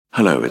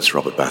Hello, it's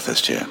Robert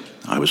Bathurst here.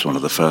 I was one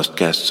of the first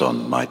guests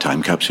on My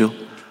Time Capsule,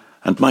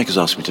 and Mike has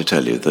asked me to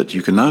tell you that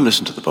you can now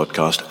listen to the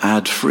podcast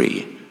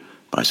ad-free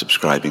by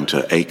subscribing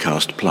to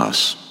Acast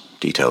Plus.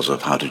 Details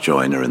of how to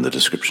join are in the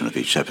description of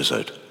each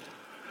episode.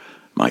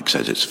 Mike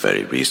says it's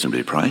very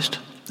reasonably priced.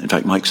 In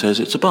fact, Mike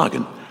says it's a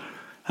bargain.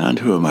 And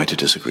who am I to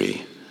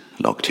disagree?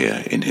 Locked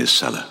here in his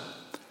cellar.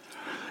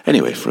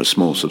 Anyway, for a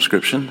small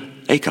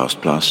subscription, Acast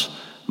Plus,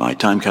 My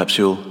Time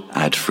Capsule,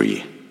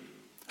 ad-free.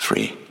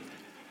 Free.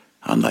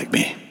 Unlike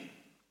me.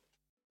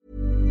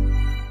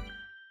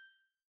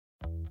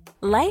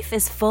 Life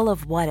is full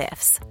of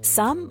what-ifs.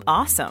 Some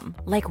awesome,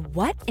 like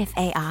what if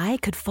AI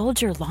could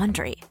fold your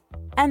laundry?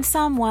 And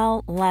some,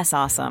 well, less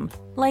awesome,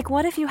 like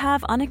what if you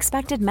have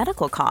unexpected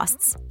medical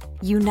costs?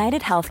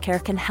 United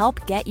Healthcare can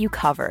help get you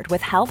covered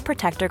with Health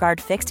Protector Guard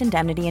fixed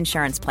indemnity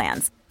insurance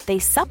plans. They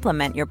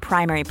supplement your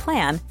primary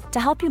plan to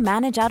help you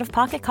manage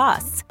out-of-pocket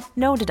costs.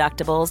 No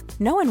deductibles,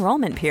 no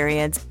enrollment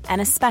periods,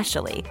 and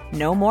especially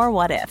no more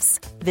what-ifs.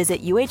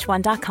 Visit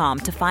uh1.com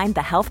to find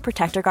the Health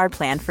Protector Guard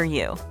plan for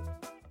you.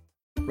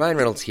 Ryan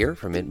Reynolds here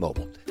from Mint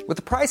Mobile. With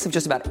the price of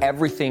just about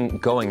everything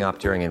going up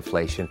during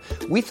inflation,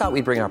 we thought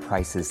we'd bring our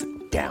prices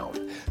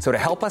down. So to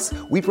help us,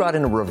 we brought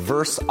in a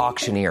reverse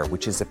auctioneer,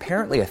 which is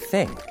apparently a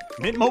thing.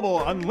 Mint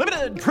Mobile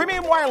Unlimited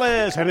Premium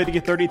Wireless. How to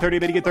get 30, 30,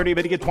 bit to get 30,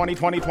 bit to get 20,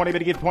 20, 20, bit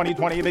to get 20,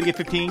 20, bit to get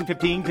 15,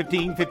 15,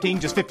 15,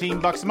 15, just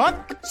 $15 a month?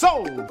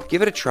 Sold!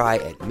 Give it a try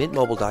at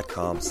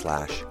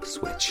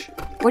mintmobile.com/switch.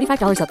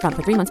 $45 up front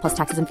for 3 months plus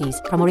taxes and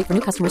fees. Promo rate for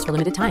new customers for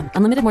limited time.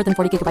 Unlimited more than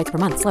 40 gigabytes per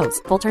month.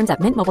 Slows full terms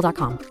at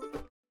mintmobile.com.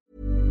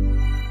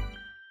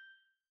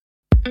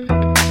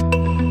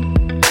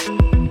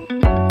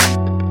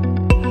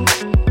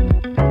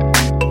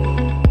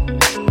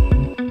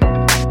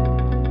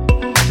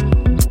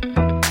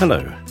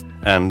 Hello,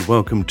 and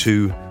welcome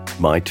to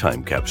My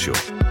Time Capsule.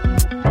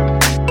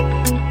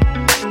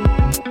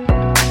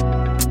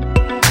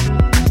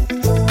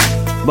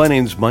 My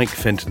name's Mike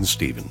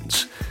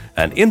Fenton-Stevens,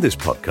 and in this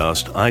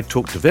podcast I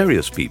talk to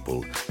various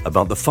people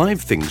about the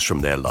 5 things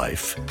from their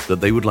life that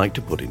they would like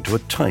to put into a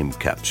time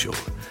capsule.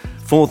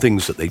 4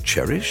 things that they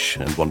cherish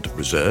and want to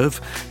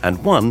preserve,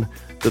 and 1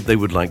 that they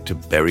would like to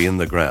bury in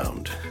the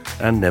ground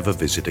and never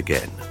visit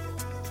again.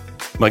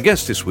 My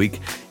guest this week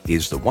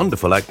is the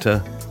wonderful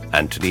actor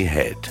Anthony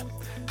Head.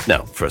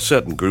 Now, for a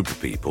certain group of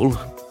people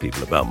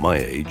about my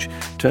age,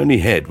 Tony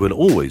Head will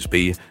always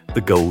be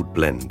the Gold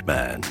Blend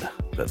man.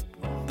 But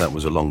that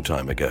was a long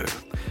time ago.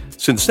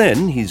 Since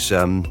then, he's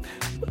done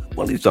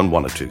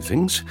 1 or 2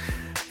 things.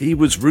 He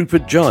was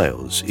Rupert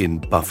Giles in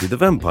Buffy the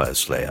Vampire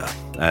Slayer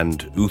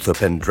and Uther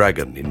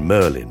Pendragon in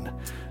Merlin.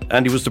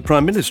 And he was the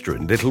Prime Minister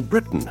in Little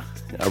Britain,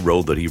 a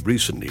role that he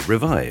recently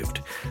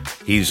revived.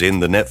 He's in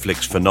the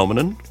Netflix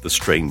phenomenon, The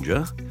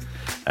Stranger,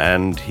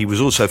 and he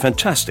was also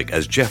fantastic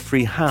as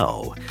Geoffrey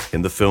Howe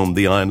in the film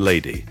The Iron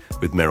Lady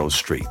with Meryl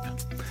Streep.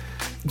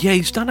 Yeah,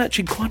 he's done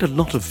actually quite a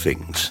lot of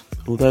things,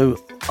 although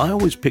I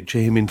always picture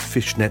him in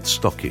fishnet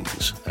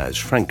stockings as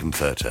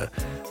Frankenfurter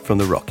from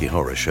the Rocky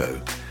Horror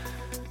Show.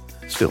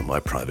 Still,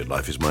 my private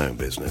life is my own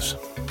business.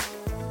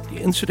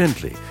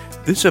 Incidentally,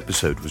 this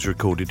episode was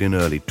recorded in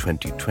early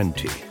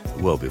 2020,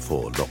 well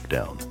before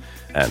lockdown,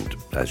 and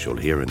as you'll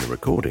hear in the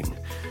recording,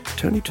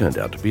 Tony turned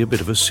out to be a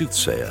bit of a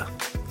soothsayer,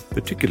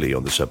 particularly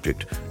on the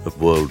subject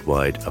of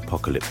worldwide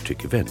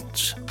apocalyptic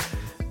events.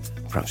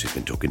 Perhaps he's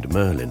been talking to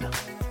Merlin.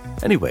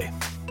 Anyway,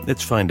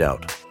 let's find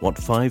out what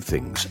 5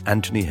 things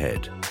Anthony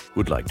Head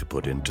would like to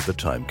put into the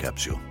time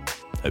capsule.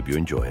 Hope you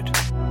enjoyed.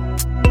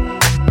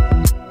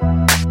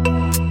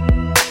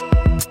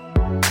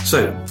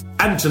 So,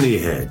 Anthony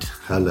Head.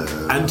 Hello.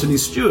 Anthony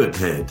Stewart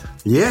Head.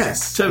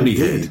 Yes. Tony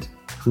indeed. Head.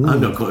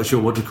 I'm not quite sure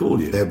what to call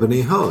you.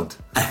 Ebony Hod.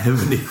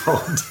 Ebony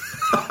Hod.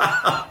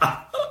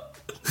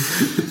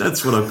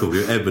 That's what I'll call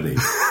you, Ebony,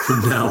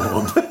 from now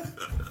on.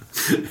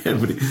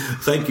 Ebony,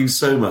 thank you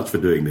so much for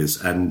doing this,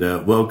 and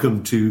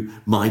welcome to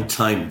My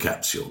Time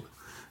Capsule.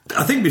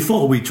 I think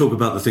before we talk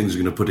about the things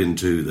we're going to put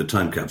into the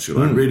time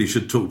capsule, I really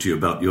should talk to you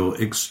about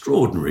your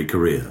extraordinary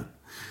career,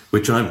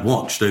 which I've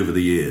watched over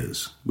the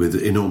years with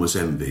enormous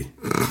envy,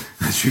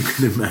 as you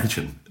can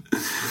imagine.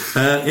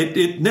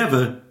 It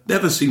never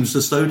seems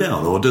to slow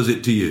down, or does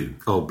it to you?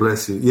 Oh,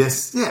 bless you.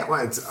 Yes, yeah.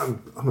 Well,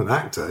 I'm an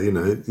actor. You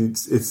know,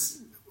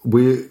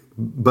 we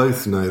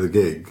both know the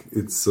gig.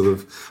 It's sort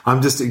of.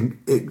 I'm just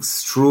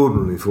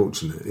extraordinarily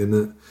fortunate in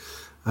that.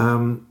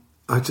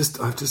 I've just.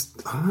 I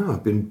don't know.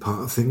 I've been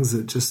part of things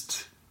that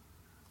just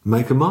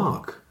make a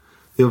mark.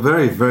 You're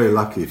very, very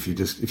lucky if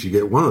you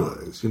get one of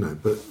those, you know.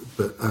 But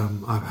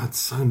I've had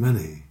so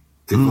many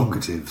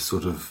evocative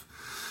sort of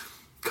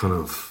kind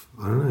of,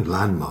 I don't know,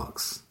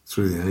 landmarks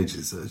through the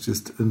ages. It's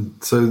just,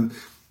 and so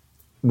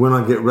when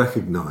I get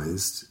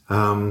recognised,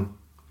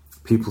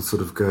 people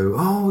sort of go,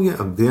 "Oh yeah."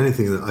 The only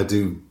thing that I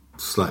do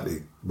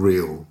slightly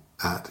reel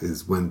at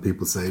is when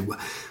people say,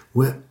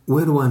 "Where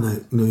do I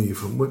know you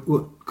from?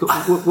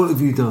 What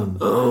have you done?"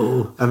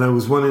 Oh, and there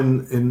was one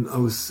in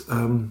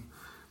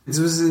it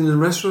was in a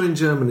restaurant in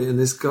Germany, and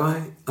this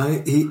guy,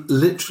 he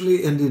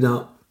literally ended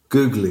up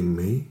Googling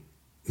me.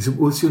 He said,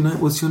 "What's your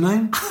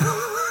name?"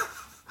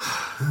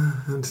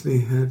 Anthony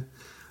had...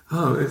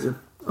 no.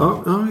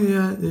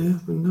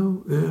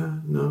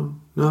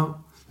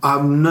 I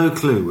have no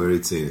clue where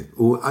he'd seen it.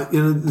 Or,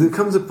 there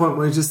comes a point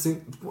where you just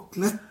think,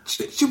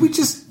 should we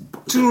just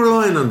do a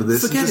line under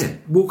this? Forget and just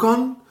it. Walk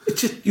on?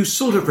 It's just, you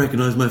sort of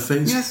recognise my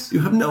face. Yes.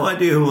 You have no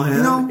idea who I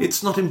am. No.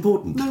 It's not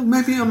important. No,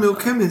 maybe I'm your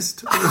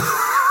chemist.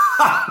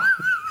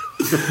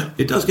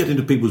 It does get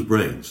into people's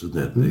brains,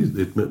 doesn't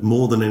it?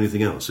 More than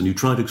anything else. And you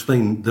try to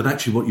explain that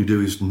actually what you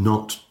do is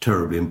not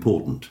terribly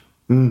important.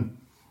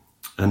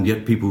 And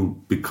yet people,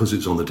 because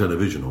it's on the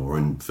television or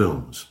in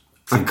films...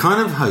 I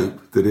kind of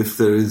hope that if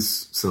there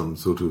is some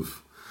sort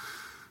of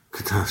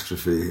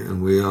catastrophe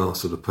and we are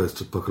sort of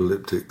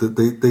post-apocalyptic, that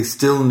they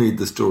still need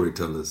the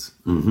storytellers.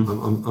 Mm-hmm.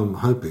 I'm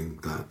hoping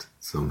that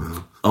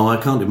somehow. Oh, I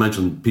can't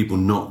imagine people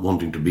not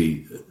wanting to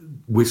be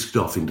whisked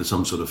off into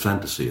some sort of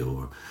fantasy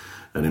or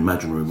an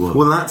imaginary world.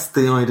 Well, that's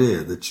the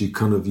idea, that you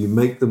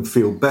make them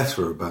feel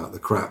better about the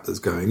crap that's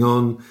going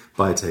on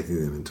by taking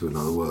them into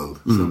another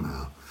world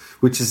somehow,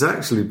 which is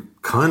actually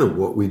kind of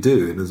what we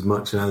do, in as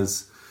much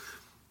as...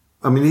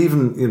 I mean,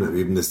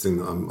 even this thing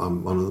that I'm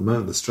on at the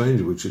moment, The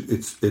Stranger, which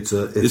this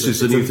is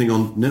the new thing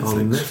on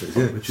Netflix,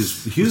 yeah. Which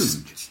is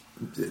huge.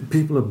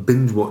 People are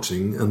binge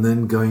watching and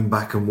then going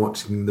back and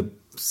watching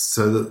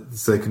so that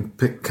they can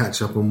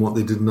catch up on what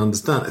they didn't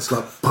understand. It's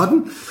like,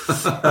 pardon?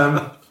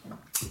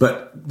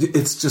 But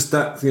it's just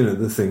that,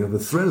 the thing of a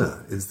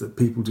thriller is that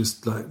people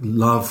just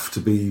love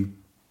to be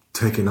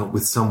taken up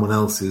with someone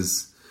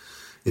else's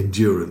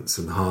endurance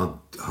and hard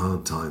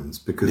times,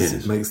 because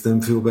it makes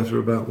them feel better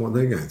about what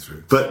they're going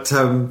through. But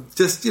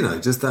just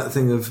that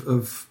thing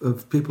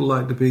of people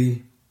like to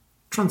be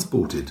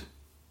transported,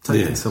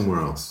 taken somewhere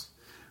else.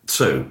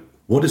 So,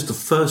 what is the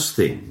first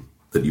thing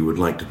that you would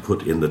like to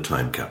put in the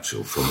time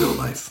capsule from your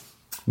life?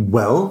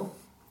 Well,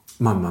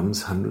 my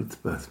mum's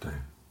 100th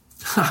birthday.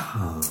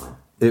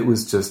 It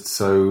was just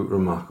so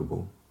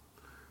remarkable.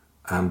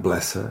 And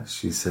bless her,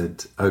 she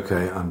said,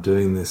 "Okay, I'm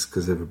doing this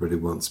because everybody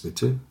wants me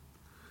to.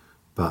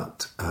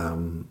 But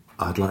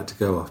I'd like to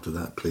go after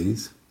that,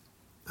 please."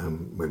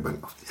 We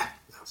went off, yeah,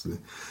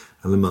 absolutely.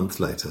 And a month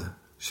later,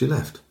 she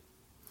left.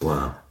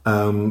 Wow.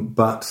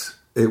 But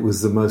it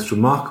was the most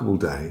remarkable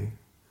day,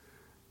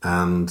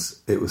 and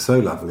it was so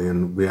lovely,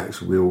 and we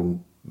all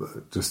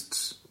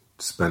just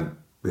spent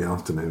the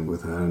afternoon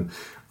with her. And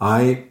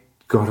I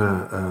got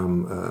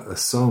a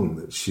song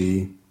that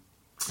she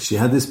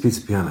had, this piece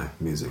of piano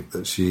music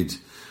that she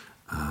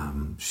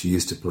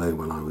used to play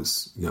when I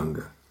was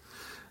younger.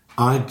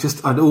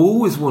 I'd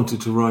always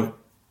wanted to write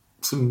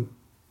some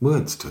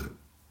words to it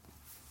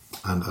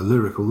and a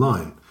lyrical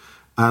line.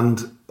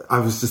 And I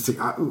was just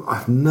thinking, I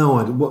have no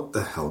idea, what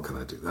the hell can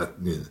I do? That,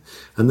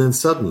 And then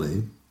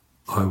suddenly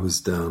I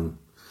was down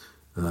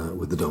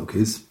with the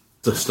donkeys.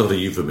 That's not a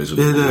euphemism.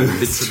 Yeah, no.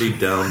 Literally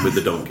down with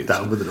the donkeys.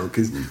 Down with the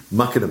donkeys,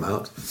 mucking them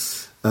out.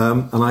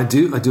 And I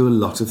do a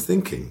lot of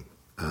thinking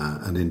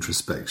and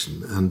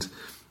introspection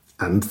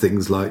and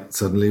things like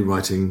suddenly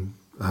writing...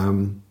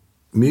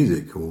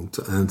 music,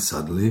 and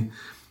suddenly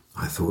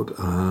I thought,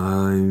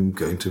 I'm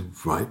going to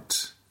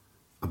write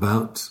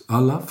about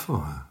our love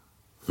for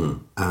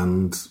her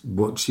and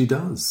what she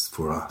does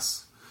for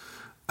us.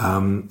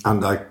 And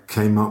I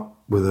came up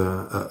with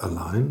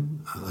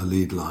a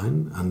lead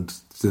line, and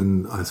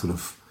then I sort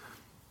of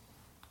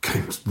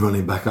came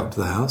running back up to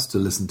the house to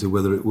listen to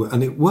whether it worked,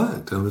 and it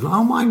worked. I was like,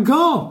 oh my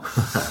God!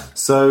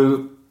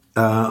 So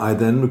I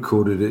then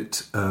recorded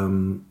it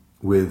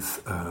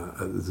with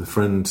a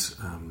friend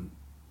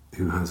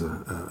who has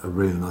a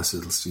really nice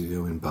little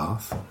studio in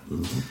Bath.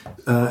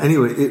 Mm-hmm.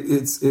 Anyway,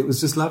 it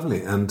was just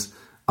lovely, and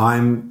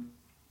I'm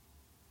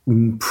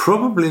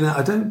probably now,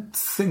 I don't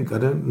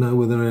know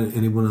whether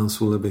anyone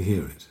else will ever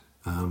hear it,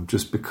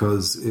 just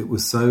because it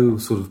was so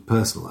sort of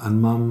personal,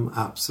 and Mum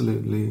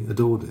absolutely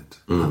adored it,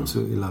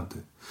 absolutely loved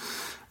it.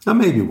 Now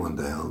maybe one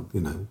day I'll,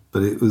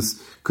 but it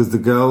was because the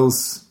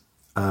girls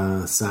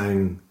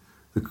sang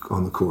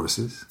on the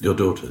choruses. Your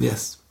daughters?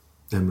 Yes,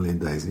 Emily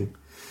and Daisy.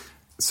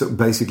 So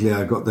basically,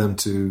 I got them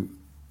to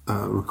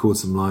record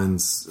some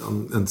lines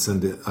and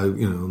send it,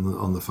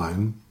 on the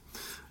phone,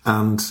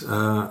 and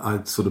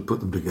I sort of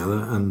put them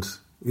together, and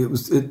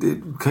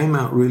it came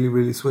out really,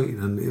 really sweet.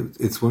 And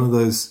it's one of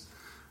those.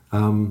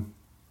 When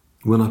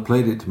I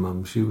played it to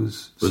Mum, she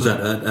was. Was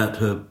that at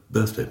her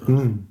birthday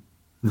party?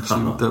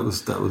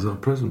 That was our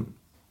present.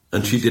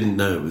 And she didn't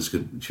know it was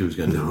good. She was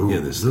going to hear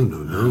this.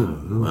 No.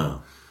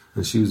 Wow.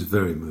 And she was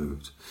very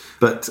moved.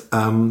 But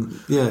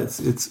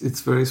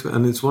it's very sweet,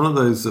 and it's one of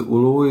those that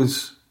will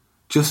always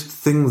just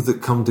things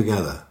that come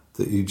together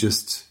that you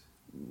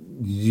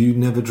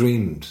never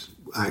dreamed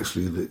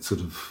actually of it sort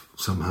of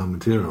somehow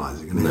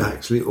materialising, and it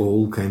actually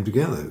all came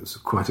together. It was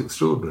quite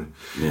extraordinary.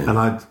 Yeah.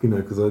 And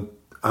because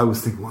I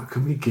was thinking, what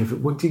can we give it?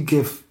 What do you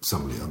give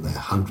somebody on their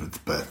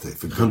 100th birthday?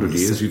 For 100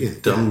 years,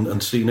 you've done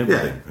and seen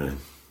everything. Yeah. Really.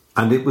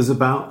 And it was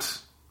about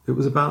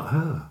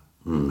her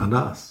and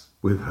us.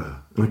 With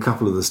her. And a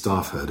couple of the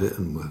staff heard it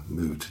and were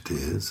moved to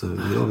tears, so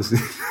obviously...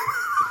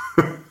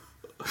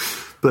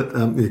 But,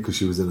 because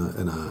she was in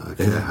a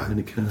care home. In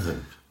a care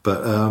home.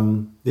 But,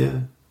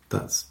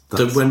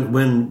 So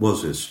when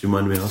was this? Do you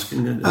mind me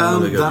asking?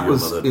 That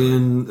was at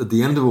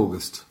the end of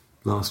August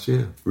last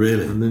year.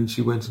 Really? And then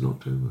she went in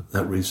October.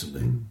 That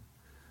recently?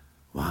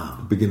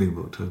 Wow. Beginning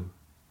of October.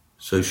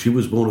 So she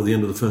was born at the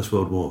end of the First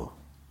World War?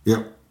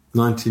 Yep,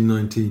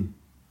 1919.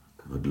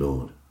 Good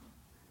Lord.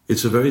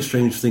 It's a very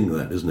strange thing,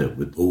 that, isn't it,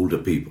 with older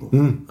people?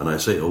 And I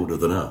say older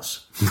than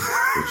us,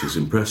 which is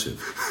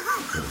impressive.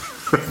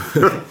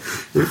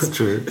 It's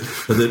true.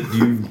 But that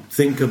you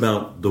think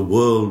about the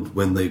world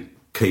when they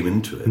came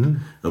into it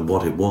and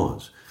what it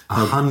was.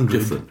 100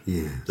 different.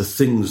 years. The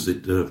things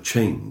that have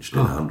changed in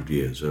 100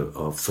 years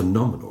are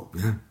phenomenal.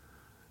 Yeah.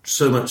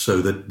 So much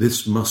so that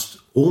this must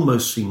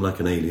almost seem like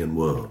an alien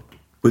world.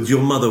 But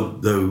your mother,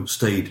 though,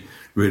 stayed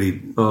really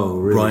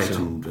bright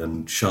sharp.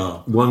 And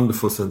sharp.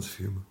 Wonderful sense of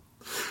humour.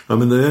 I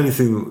mean, the only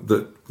thing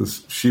that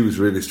she was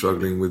really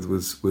struggling with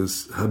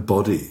was her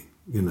body,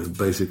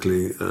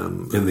 basically.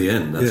 In the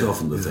end, that's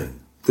often the thing.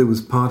 There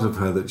was part of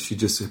her that she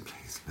just said,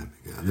 please let me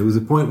go. And there was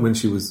a point when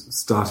she was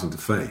starting to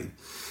fade,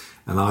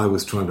 and I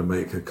was trying to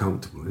make her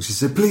comfortable. And she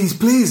said, please,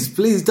 please,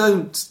 please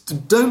don't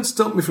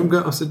stop me from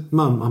going. I said,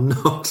 Mum, I'm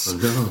not.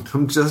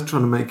 I'm just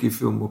trying to make you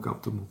feel more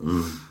comfortable.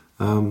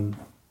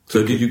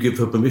 So did you give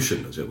her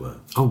permission, as it were?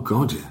 Oh,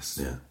 God, yes.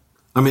 Yeah.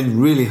 I mean,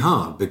 really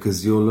hard,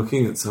 because you're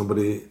looking at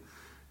somebody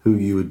who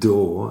you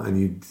adore, and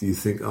you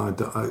think, I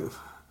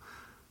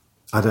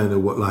don't know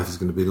what life is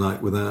going to be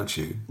like without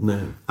you.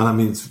 No. And I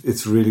mean,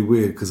 it's really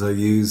weird, because I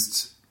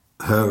used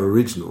her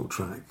original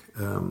track.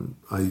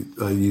 I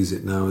use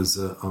it now as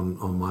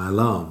on my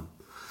alarm.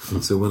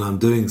 So when I'm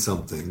doing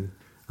something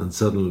and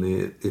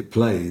suddenly it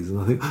plays, and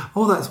I think,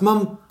 oh, that's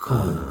Mum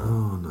calling.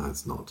 Oh, no,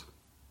 it's not.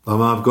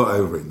 I've got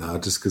over it now,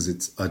 just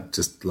because I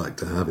just like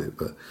to have it,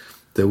 but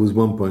there was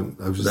one point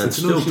I was just that's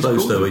thinking, still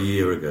close, though, a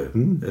year ago.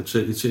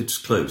 It's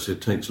close.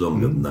 It takes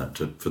longer than that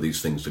for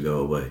these things to go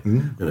away.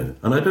 And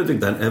I don't think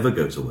that ever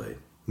goes away.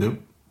 No.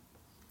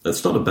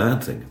 That's not a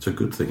bad thing. It's a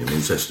good thing. It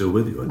means they're still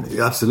with you, I think.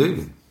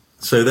 Absolutely.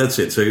 So that's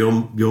it. So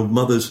your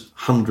mother's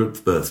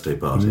 100th birthday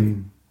party.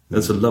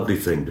 That's a lovely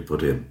thing to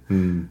put in.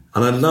 And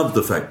I love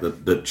the fact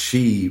that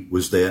she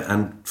was there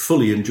and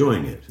fully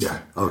enjoying it. Yeah.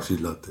 Oh, she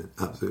loved it.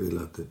 Absolutely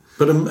loved it.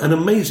 But an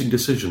amazing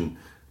decision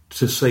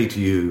to say to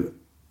you,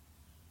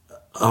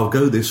 I'll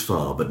go this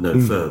far, but no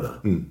further.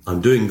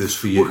 I'm doing this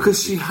for you. Well,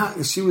 because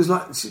she was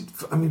like,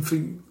 for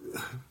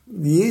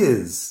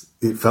years,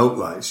 it felt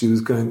like she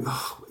was going,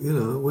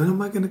 when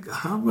am I going to,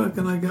 how am I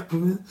going to get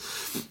from here?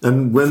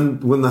 And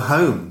when the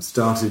home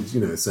started,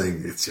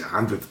 saying, it's your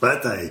 100th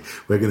birthday,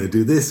 we're going to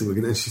do this,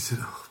 and she said,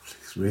 oh,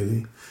 please,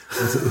 really?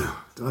 I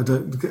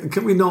said,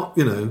 can we not,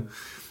 And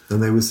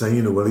they were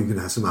saying, well, you can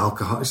have some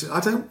alcohol. She said, I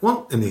don't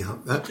want any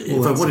alcohol.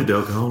 If I wanted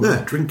alcohol,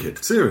 I'd drink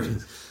it.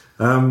 Seriously.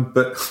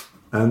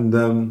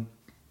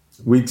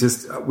 We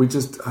just,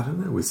 I don't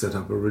know, we set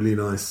up a really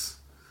nice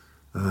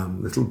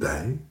little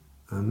day,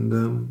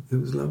 and it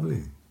was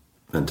lovely.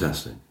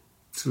 Fantastic.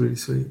 It's really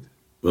sweet.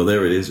 Well,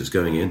 there it is. It's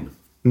going in.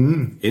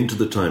 Into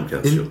the time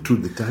capsule. Into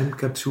the time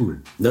capsule.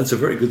 That's a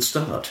very good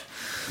start.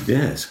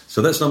 Yes.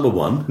 So that's number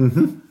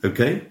one.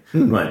 Okay.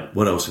 Right.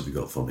 What else have you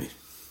got for me?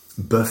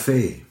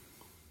 Buffy,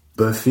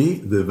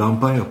 the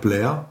vampire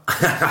player.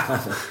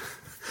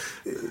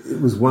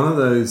 It was one of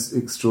those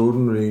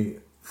extraordinary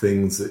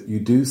things that you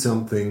do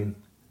something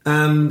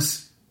and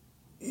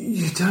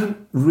you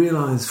don't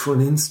realise for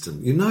an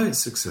instant. You know it's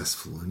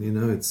successful, and you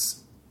know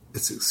it's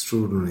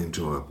extraordinarily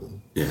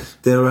enjoyable. Yes.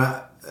 There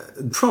are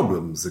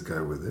problems that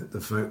go with it.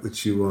 The fact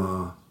that you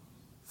are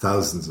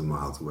thousands of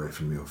miles away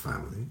from your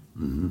family,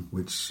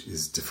 which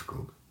is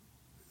difficult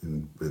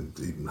and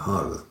even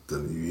harder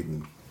than you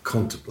even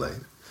contemplate.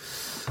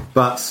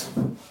 But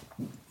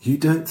you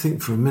don't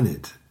think for a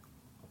minute.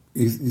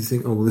 You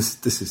think, oh, well,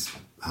 this is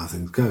how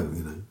things go.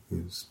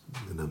 It's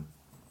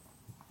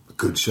a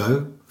good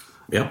show.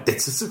 Yeah,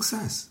 it's a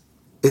success.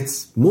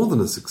 It's more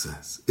than a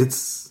success.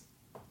 It's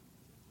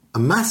a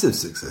massive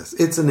success.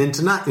 It's an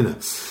international.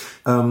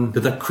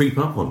 Did that creep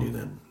up on you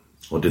then,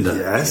 or did that?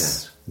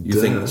 Yes. You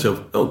think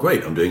so? Oh,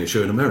 great! I'm doing a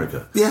show in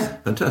America. Yeah,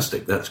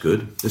 fantastic. That's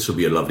good. This will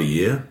be a lovely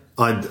year.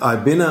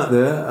 I'd been out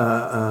there.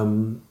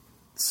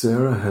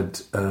 Sarah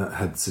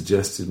had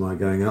suggested my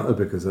going out there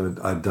because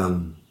I'd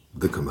done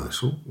the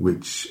commercial,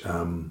 which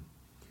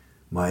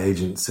my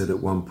agent said at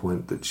one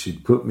point that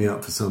she'd put me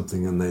up for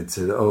something and they'd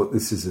said, oh,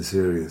 this is a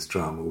serious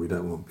drama. We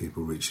don't want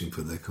people reaching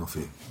for their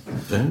coffee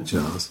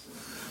jars.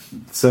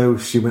 So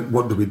she went,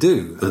 what do we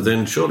do? But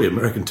then surely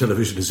American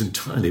television is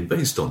entirely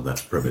based on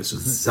that premise,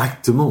 isn't it?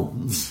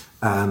 Exactement.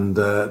 And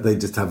they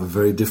just have a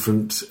very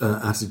different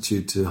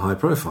attitude to high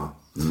profile.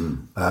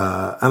 And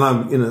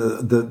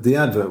the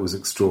advert was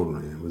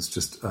extraordinary. It was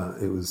just,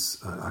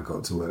 I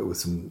got to work with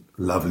some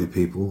lovely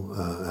people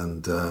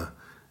and the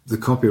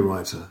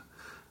copywriter.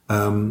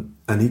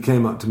 And he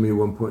came up to me at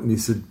one point and he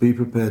said, be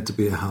prepared to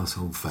be a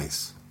household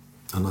face.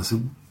 And I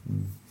said,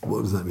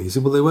 what does that mean? He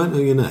said, well, they won't know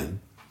your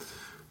name,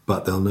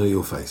 but they'll know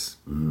your face.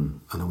 And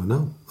I went,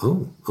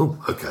 oh,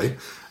 okay.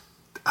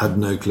 Had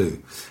no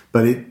clue.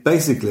 But it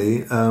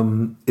basically,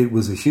 it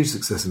was a huge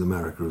success in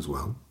America as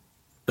well.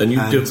 And you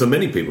do, for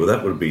many people,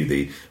 that would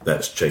be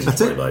that's changed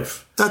my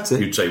life. That's it.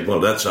 You'd say,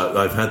 well,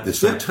 I've had this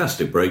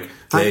fantastic break.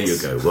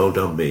 Thanks. There you go. Well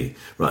done, me.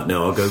 Right,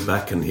 now I'll go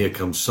back and here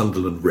comes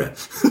Sunderland Rep.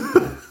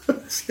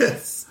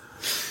 Yes.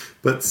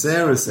 But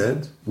Sarah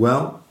said,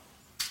 well,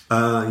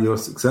 you're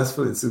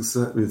successful.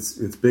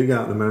 It's big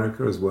out in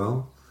America as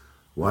well.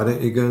 Why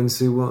don't you go and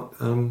see what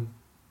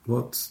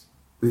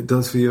it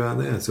does for you out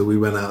there? So we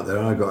went out there.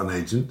 I got an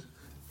agent,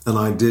 and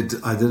I did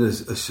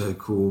a show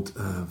called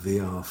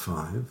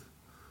VR5,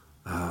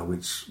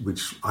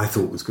 which I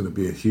thought was going to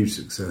be a huge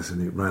success,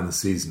 and it ran a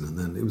season, and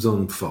then it was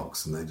on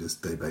Fox, and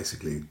they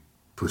basically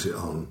put it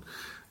on.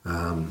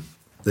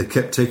 They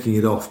kept taking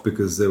it off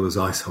because there was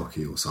ice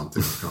hockey or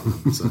something. I can't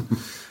remember. So,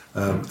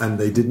 and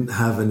they didn't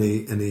have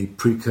any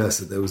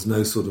precursor. There was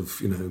no sort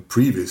of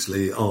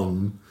previously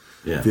on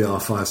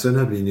VR5, so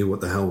nobody knew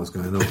what the hell was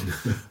going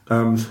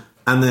on.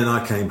 And then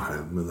I came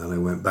home, and then I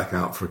went back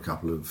out for a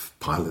couple of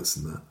pilots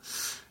and that.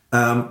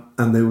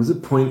 And there was a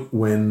point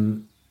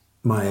when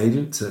my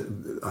agent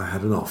said I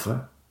had an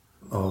offer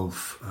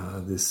of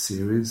this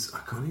series. I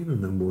can't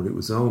even remember what it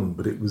was on,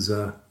 but it was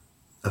a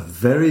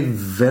very,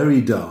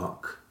 very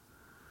dark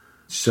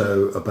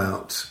show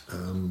about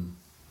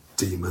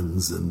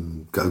demons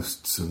and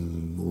ghosts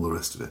and all the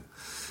rest of it.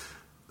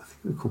 I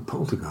think they were called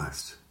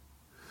Poltergeist.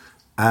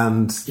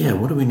 And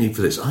what do we need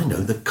for this? I know,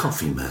 the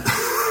Coffee Man.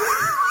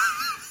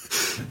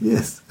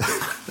 Yes,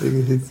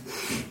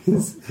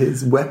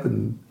 his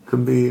weapon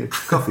can be a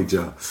coffee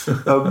jar.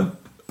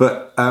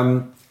 But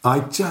I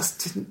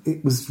just didn't.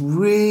 It was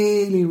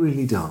really,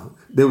 really dark.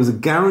 There was a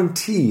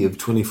guarantee of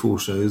 24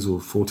 shows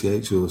or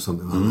 48 shows or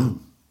something like that.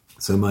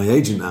 So my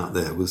agent out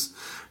there was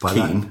by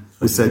keen.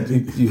 That, said,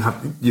 "You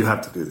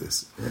have to do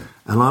this." Yeah.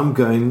 And I'm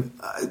going,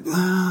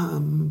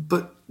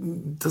 but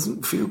it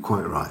doesn't feel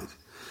quite right.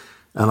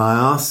 And I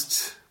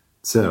asked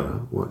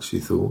Sarah what she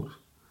thought,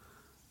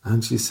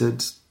 and she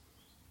said,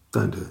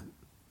 "Don't do it."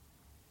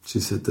 She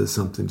said, "There's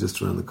something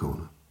just around the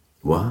corner."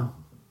 Wow.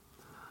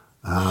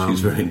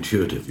 She's very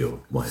intuitive, your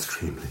wife.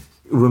 Extremely.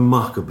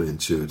 Remarkably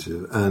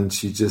intuitive. And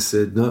she just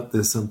said, "No,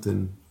 there's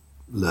something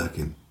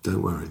lurking.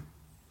 Don't worry."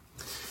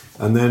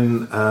 And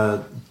then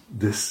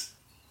this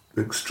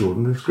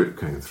extraordinary script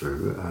came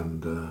through,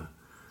 and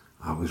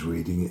I was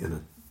reading it in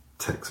a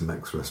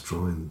Tex-Mex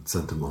restaurant in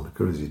Santa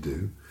Monica, as you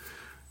do,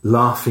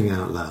 laughing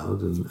out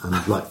loud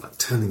and like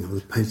turning over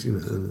the page,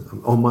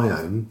 on my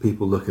own,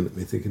 people looking at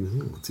me thinking,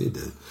 what's he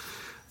doing?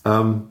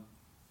 And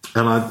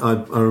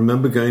I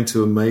remember going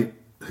to a mate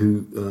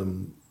who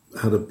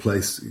had a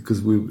place, because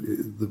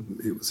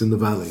it was in the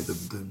Valley,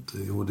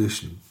 the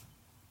audition.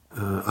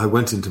 I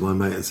went into my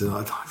mate and said,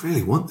 I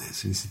really want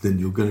this. And he said, then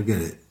you're going to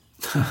get it.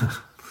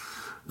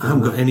 I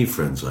haven't got any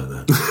friends like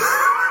that.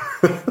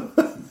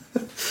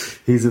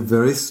 He's a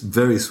very,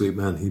 very sweet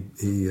man.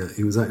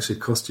 He was actually a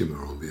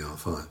costumer on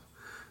VR5.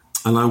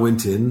 And I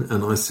went in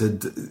and I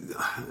said,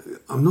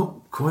 I'm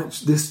not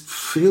quite... This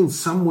feels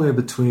somewhere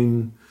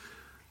between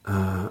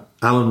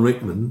Alan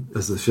Rickman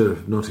as the Sheriff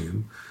of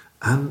Nottingham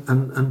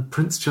and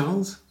Prince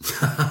Charles.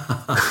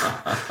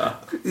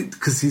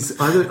 Because he's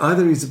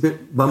either he's a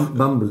bit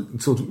bumbling,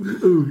 sort of,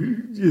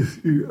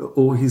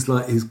 or he's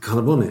kind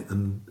of on it.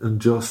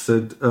 And Josh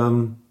said,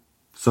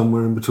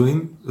 somewhere in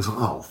between. It's like,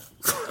 no,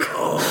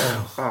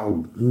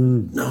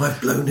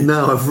 I've blown it.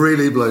 No, I've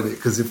really blown it,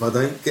 because if I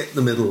don't get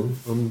the middle,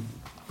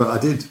 but I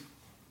did.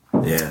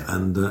 Yeah,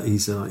 and he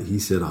said,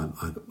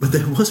 but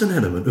there was an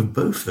element of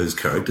both those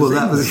characters. Well,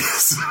 that was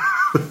yes.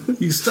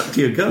 You stuck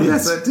to your guns.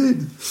 Yes, I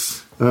did.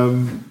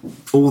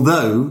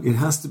 Although it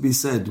has to be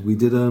said, we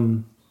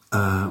didn't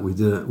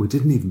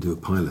even do a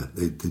pilot.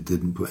 They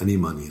didn't put any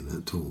money in it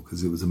at all,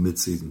 because it was a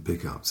mid-season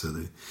pickup. So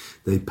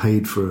they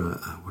paid for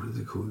what is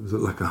it called? It was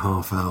like a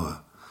half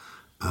hour,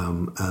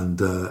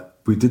 and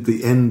we did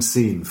the end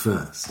scene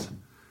first.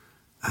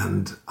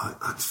 And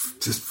I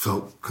just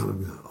felt kind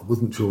of, I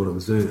wasn't sure what I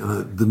was doing.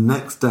 And the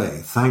next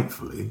day,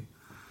 thankfully,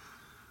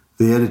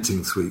 the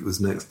editing suite was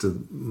next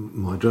to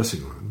my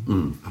dressing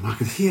room, and I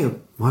could hear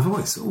my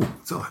voice.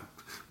 So I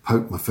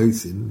poked my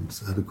face in and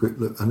had a quick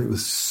look, and it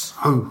was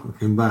so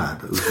fucking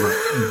bad. It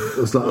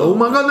was like, oh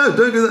my God, no,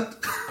 don't do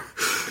that.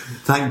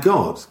 Thank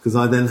God, because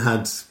I then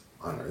had,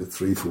 I don't know,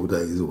 3-4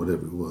 days or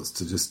whatever it was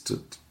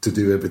to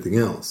do everything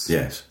else.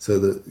 Yes. So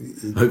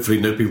that hopefully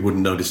no people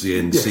wouldn't notice the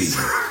end scene.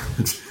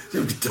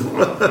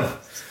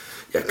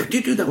 Yeah, could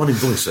you do that one in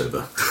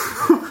voiceover?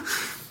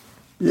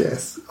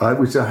 Yes,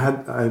 which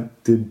I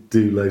did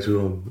do later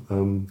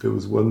on. There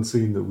was one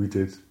scene that we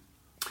did,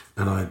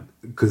 and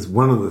because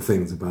one of the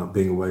things about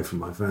being away from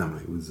my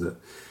family was that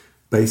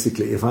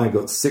basically if I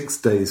got 6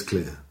 days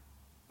clear,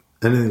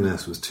 anything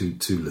else was too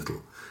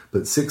little.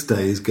 But 6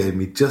 days gave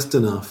me just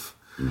enough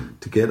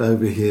to get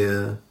over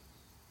here,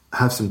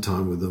 have some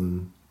time with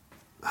them,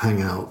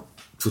 hang out,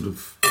 sort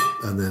of,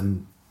 and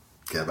then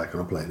get back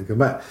on a plane and come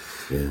back.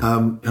 Yeah.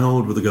 How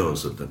old were the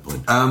girls at that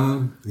point?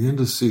 The end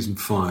of season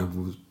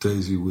 5,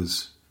 Daisy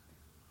was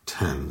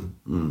 10,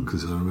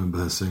 because I remember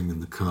her saying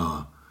in the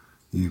car,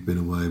 "You've been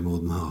away more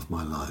than half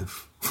my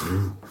life."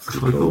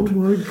 Like, oh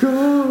my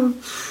God.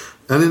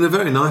 And in a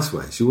very nice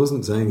way. She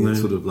wasn't saying it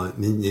sort of like,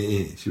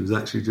 nyeh. She was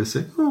actually just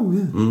saying, oh,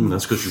 yeah.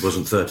 That's because she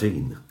wasn't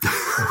 13.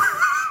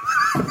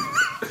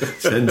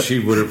 Then she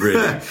would have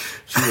gone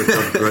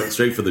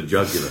straight for the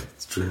jugular.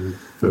 It's true,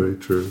 very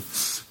true.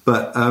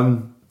 But,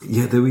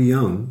 they were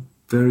young,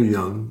 very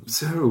young.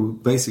 Sarah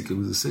basically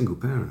was a single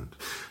parent.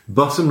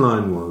 Bottom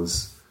line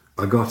was,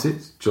 I got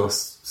it.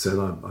 Joss said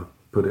I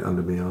put it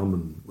under my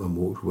arm and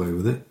walked away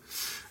with it.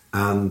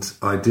 And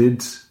I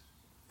did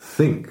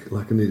think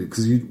like I needed,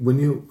 because when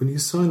you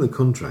sign the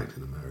contract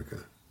in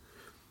America,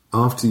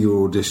 after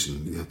your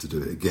audition, you have to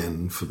do it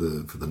again for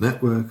the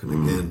network and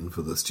again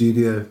for the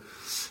studio.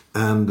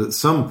 And at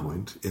some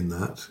point in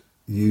that,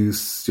 you're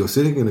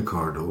sitting in a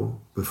corridor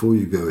before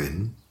you go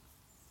in,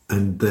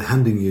 and they're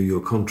handing you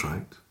your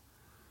contract,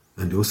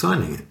 and you're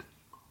signing it.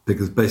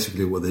 Because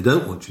basically what they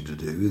don't want you to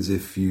do is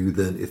if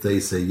they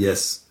say,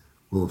 yes,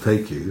 we'll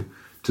take you,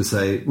 to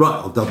say, right,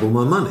 I'll double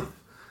my money.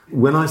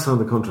 When I signed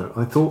the contract,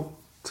 I thought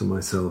to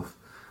myself,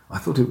 I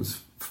thought it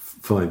was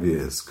 5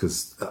 years,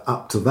 because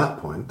up to that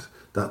point,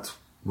 that's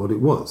what it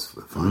was,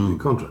 a 5-year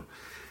contract.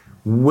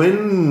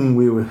 When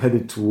we were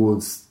headed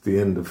towards the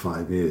end of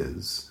 5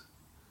 years,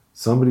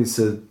 somebody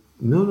said,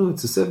 no,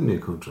 it's a 7-year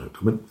contract.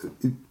 I went,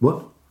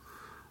 what?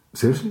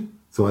 Seriously?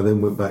 So I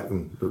then went back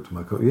and looked at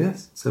my contract.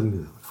 Yes, 7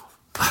 years.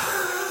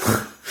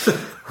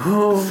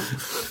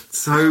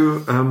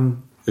 So...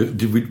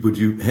 would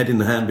you head in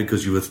the hand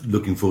because you were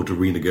looking forward to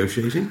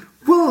renegotiating?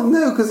 Well,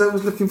 no, because I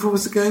was looking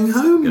forward to going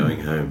home.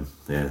 Going home,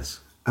 yes.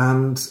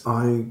 And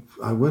I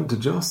went to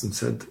Joss and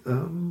said,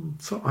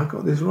 so I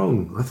got this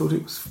wrong. I thought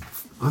it was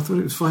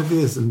 5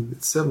 years and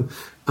it's 7.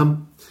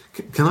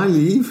 Can I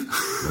leave?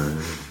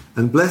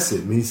 And bless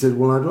him, he said,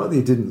 well, I'd rather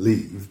you didn't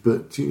leave,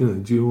 but do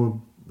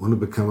you want to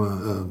become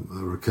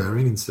a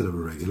recurring instead of a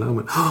regular? I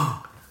went,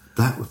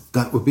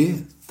 that would be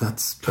it.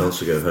 That's Chance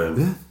to go home.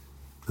 Yeah.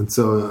 And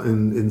so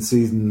in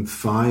season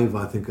 5,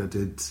 I think I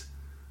did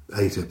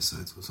 8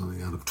 episodes or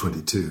something out of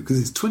 22, because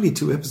it's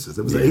 22 episodes.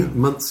 That was 8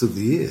 months of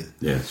the year.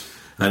 Yes.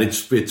 And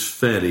it's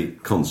fairly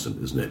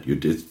constant, isn't it?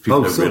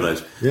 People don't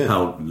realise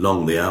how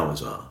long the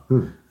hours are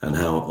and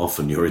how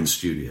often you're in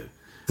studio.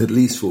 At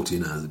least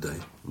 14 hours a day.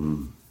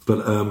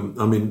 But,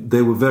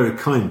 they were very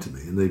kind to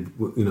me. And they,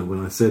 when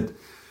I said,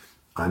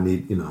 I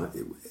need,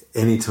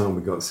 any time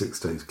we got 6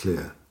 days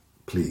clear,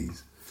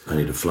 please. I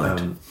need a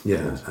flight.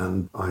 Yes.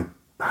 And I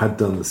had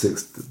done the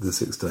 6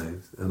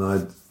 days. And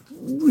I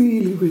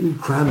really, really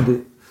crammed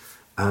it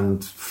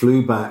and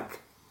flew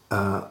back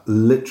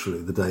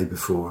literally the day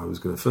before I was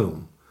going to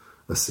film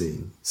a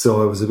scene.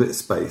 So I was a bit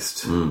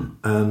spaced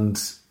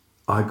and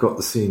I got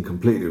the scene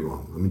completely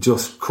wrong. I mean,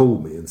 Joss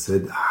called me and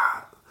said,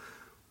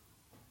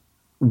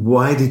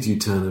 why did you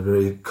turn a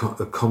very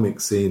comic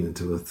scene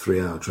into a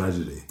 3-hour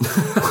tragedy?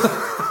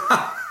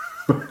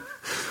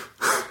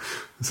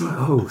 It's like,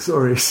 oh,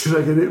 sorry, did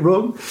I get it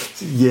wrong?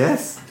 Said,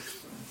 yes.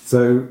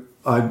 So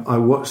I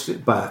watched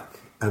it back,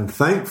 and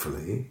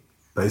thankfully,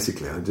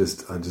 basically, I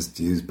just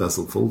used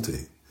Basil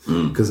Fawlty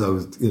because I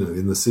was,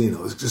 in the scene,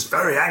 I was just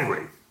very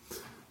angry.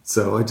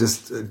 So I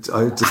just did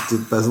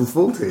Basil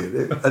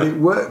Fawlty, and it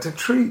worked a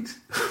treat.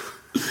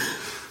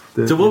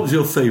 So what was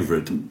your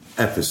favourite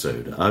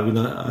episode? I mean,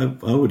 I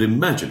would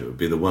imagine it would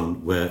be the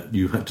one where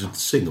you had to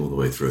sing all the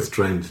way through it.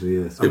 Strangely,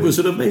 yes. It was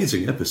an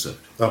amazing episode.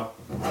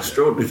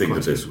 Extraordinary thing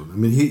to do. I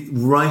mean,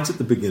 right at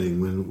the beginning,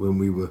 when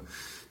we were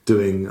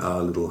doing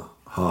our little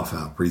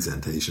half-hour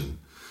presentation,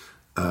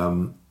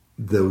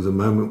 there was a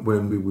moment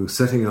when we were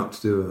setting up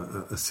to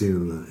do a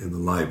scene in the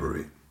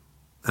library,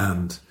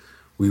 and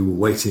we were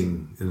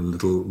waiting in a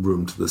little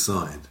room to the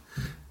side,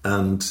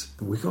 and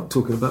we got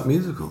talking about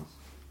musicals.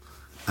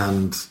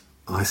 And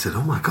I said,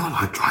 "Oh my God,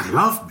 I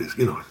love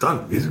music. I've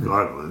done musical."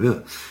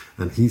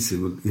 And he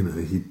said, "Well,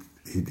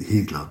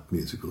 he loved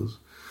musicals."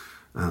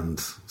 And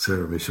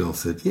Sarah Michelle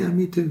said, "Yeah,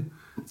 me too."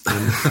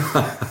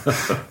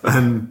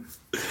 And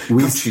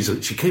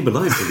she came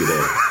alive for you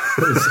there.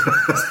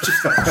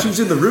 She was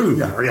in the room.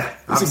 Yeah,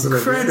 it's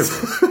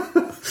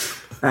incredible.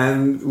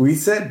 And we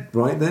said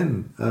right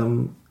then,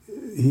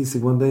 he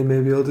said, "One day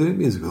maybe I'll do a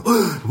musical."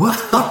 What?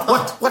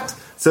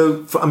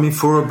 So,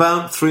 for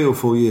about 3 or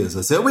 4 years,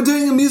 I said, "We're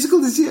doing a musical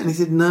this year," and he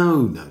said,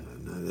 "No.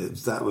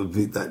 That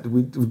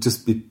would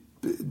just be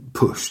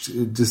pushed.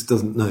 It just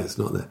doesn't. No, it's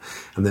not there."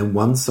 And then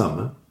one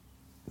summer,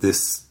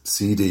 this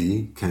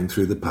CD came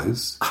through the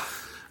post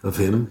of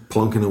him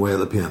plonking away at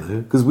the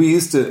piano, because we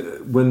used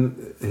to,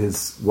 when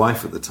his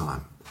wife at the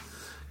time,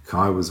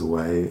 Kai, was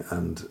away,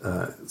 and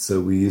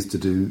so we used to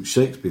do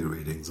Shakespeare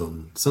readings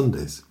on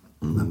Sundays,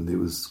 and it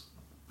was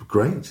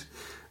great.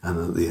 And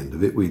at the end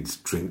of it, we'd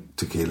drink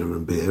tequila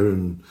and beer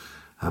and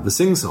have a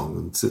sing-song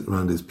and sit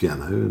around his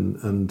piano.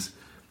 And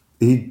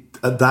he,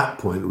 at that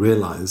point,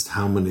 realised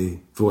how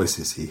many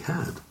voices he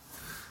had.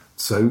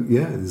 So,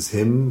 yeah, it was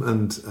him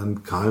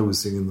and Kai was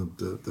singing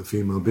the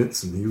female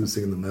bits and he was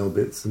singing the male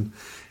bits. And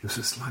it was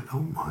just like, oh,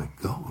 my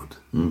God,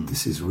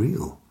 this is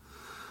real.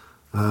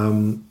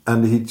 And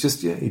he'd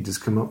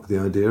just come up with the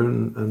idea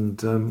and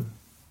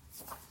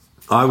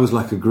I was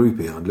like a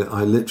groupie.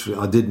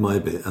 I did my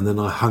bit, and then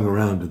I hung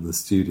around in the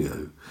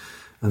studio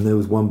And there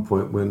was one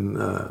point when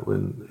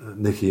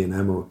Nikki and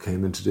Emma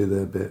came in to do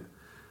their bit,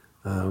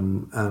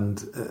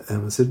 and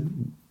Emma said,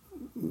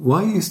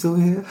 "Why are you still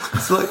here?"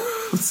 It's like,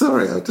 I'm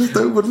sorry, I just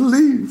don't want to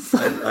leave.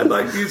 I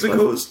like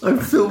musicals. I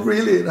feel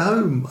really at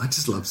home. I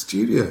just love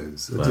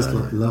studios. I just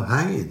love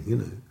hanging, you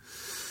know.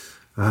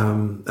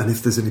 And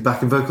if there's any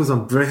backing vocals,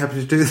 I'm very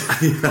happy to do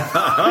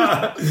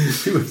that.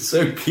 You were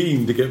so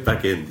keen to get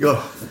back in.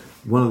 Oh,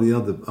 one of the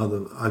other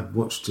I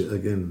watched it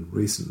again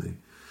recently,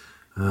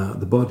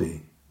 The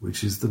Body,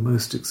 which is the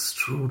most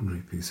extraordinary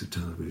piece of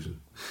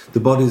television. The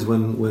Body is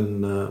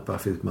when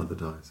Buffy's mother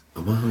dies.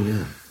 Oh, wow,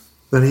 yeah.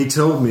 And he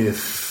told me a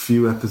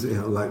few episodes,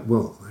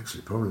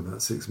 actually probably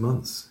about 6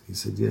 months. He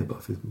said, "Yeah,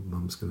 Buffy's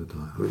mum's going to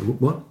die." I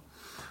went, "What?"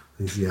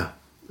 He said, "Yeah."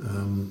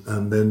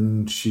 And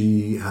then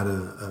she had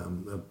a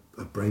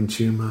brain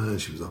tumour,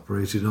 and she was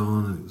operated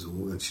on, and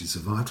she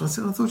survived. I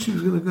said, "I thought she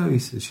was going to go." He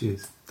said, "She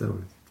is. Don't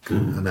worry.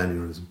 An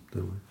aneurysm.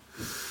 Don't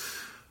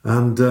worry."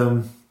 And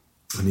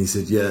he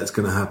said, "Yeah, it's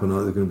going to happen.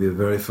 There's going to be a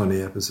very funny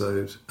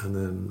episode." And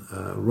then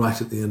right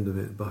at the end of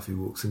it, Buffy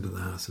walks into the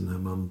house, and her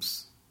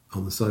mum's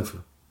on the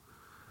sofa.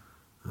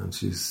 And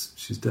she's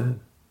dead,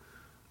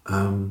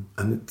 and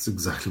it's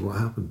exactly what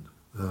happened.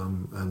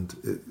 And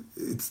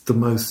it's the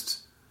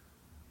most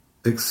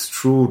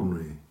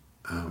extraordinary.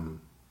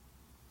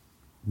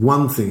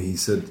 One thing he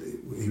said,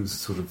 he was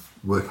sort of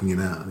working it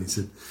out, and he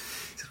said,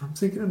 "I'm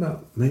thinking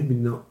about maybe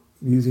not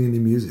using any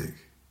music,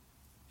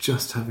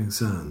 just having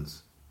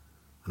sounds."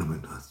 And I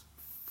went, "That's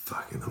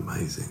fucking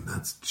amazing.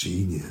 That's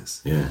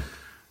genius." Yeah.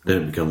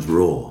 Then it becomes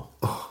raw.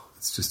 Oh,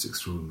 it's just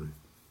extraordinary.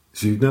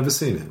 If you've never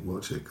seen it,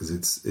 watch it, because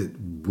it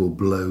will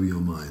blow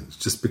your mind.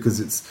 Just because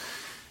it's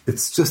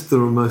just the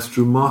most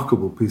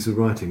remarkable piece of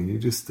writing, and you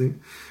just think,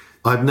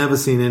 I've never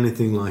seen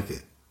anything like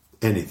it.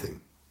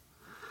 Anything.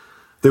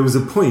 There was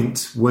a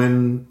point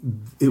when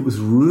it was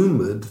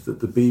rumoured that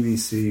the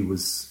BBC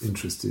was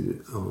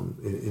interested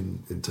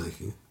in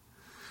taking it,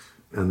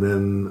 and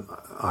then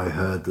I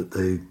heard that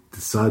they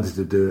decided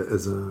to do it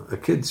as a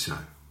kids' show.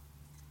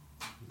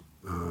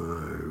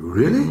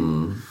 Really?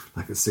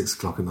 Like at 6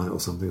 o'clock at night or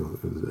something.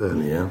 It was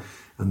early. Yeah.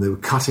 And they were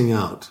cutting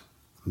out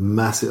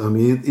massive. I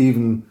mean,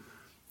 even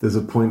there's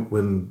a point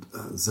when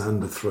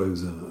Xander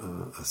throws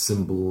a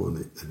symbol and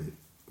it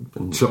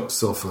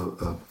chops off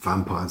a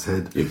vampire's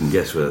head. You can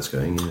guess where that's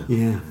going. Yeah.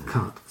 Yeah,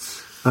 cut.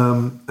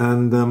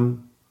 And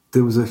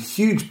there was a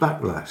huge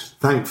backlash.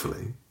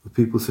 Thankfully, of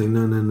people saying,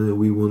 "No,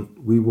 we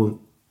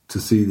want to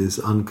see this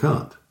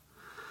uncut."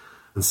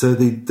 And so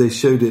they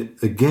showed it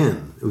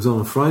again. It was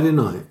on a Friday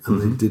night, and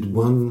they did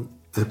one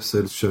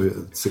episode, show it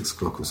at 6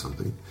 o'clock or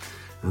something,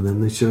 and then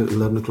they showed it at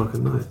 11 o'clock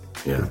at night.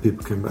 Yeah. And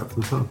people came back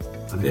from the pub,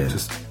 and it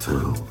just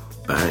turned off.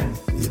 Bang.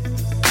 Yeah.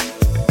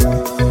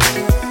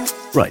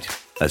 Right,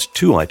 that's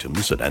 2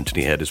 items that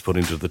Anthony Head has put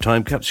into the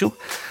time capsule.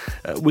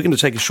 We're going to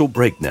take a short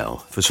break now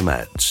for some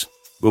ads.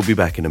 We'll be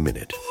back in a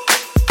minute.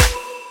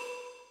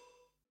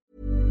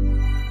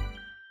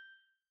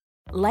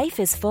 Life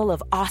is full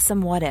of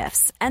awesome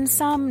what-ifs, and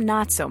some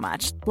not so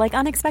much, like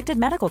unexpected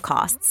medical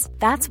costs.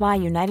 That's why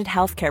United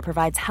Healthcare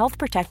provides Health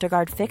Protector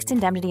Guard fixed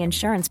indemnity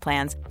insurance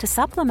plans to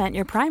supplement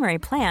your primary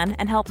plan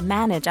and help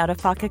manage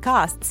out-of-pocket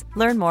costs.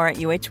 Learn more at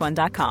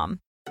UH1.com.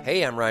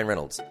 Hey, I'm Ryan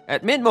Reynolds.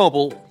 At Mint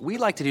Mobile, we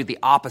like to do the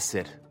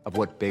opposite of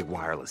what Big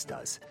Wireless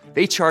does.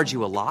 They charge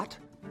you a lot,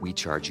 we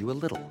charge you a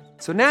little.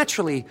 So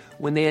naturally,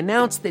 when they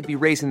announced they'd be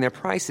raising their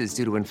prices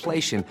due to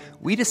inflation,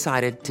 we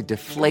decided to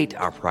deflate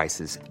our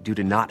prices due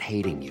to not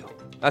hating you.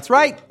 That's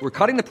right. We're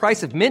cutting the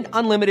price of Mint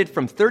Unlimited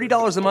from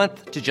 $30 a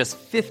month to just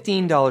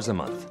 $15 a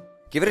month.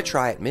 Give it a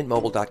try at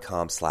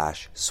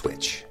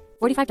mintmobile.com/switch.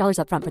 $45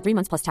 up front for 3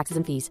 months plus taxes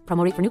and fees.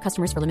 Promo rate for new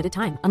customers for limited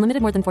time.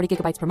 Unlimited more than 40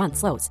 gigabytes per month.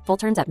 Slows full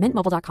terms at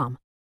mintmobile.com.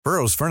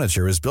 Burrow's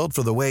furniture is built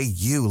for the way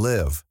you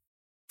live.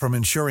 From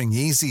ensuring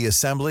easy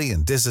assembly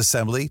and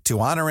disassembly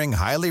to honoring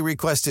highly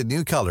requested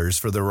new colors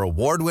for their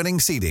award-winning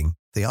seating,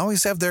 they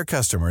always have their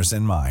customers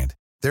in mind.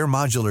 Their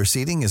modular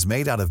seating is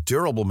made out of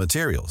durable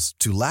materials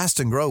to last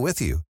and grow with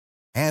you.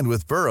 And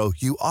with Burrow,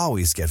 you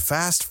always get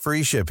fast,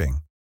 free shipping.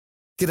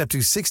 Get up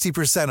to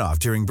 60% off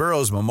during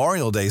Burrow's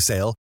Memorial Day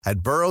sale at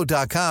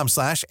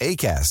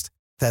burrow.com/ACAST.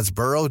 That's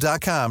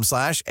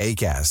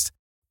burrow.com/ACAST.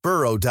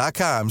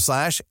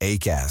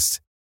 burrow.com/ACAST.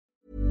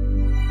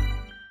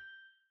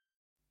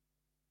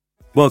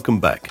 Welcome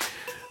back.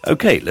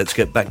 Okay, let's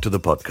get back to the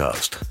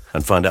podcast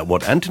and find out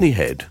what Anthony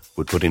Head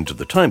would put into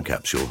the time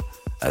capsule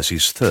as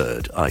his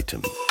 3rd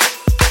item.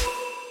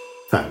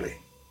 Family.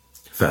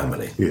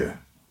 Yeah.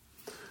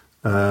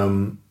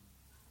 And,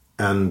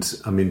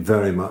 I mean,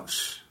 very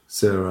much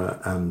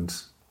Sarah and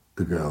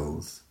the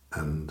girls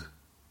and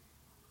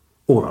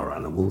all our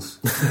animals.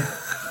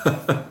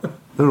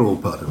 They're all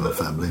part of our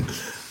family.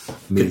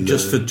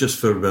 Just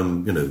for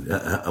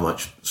how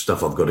much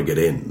stuff I've got to get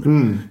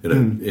in.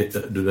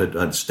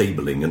 And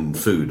stabling and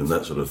food and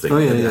that sort of thing. Oh,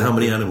 yeah. How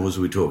many animals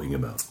are we talking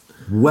about?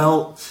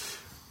 Well,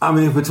 I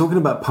mean, if we're talking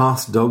about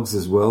past dogs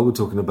as well, we're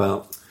talking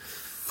about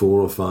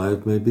 4 or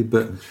 5 maybe.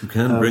 But you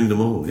can bring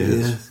them all.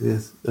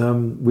 Yes.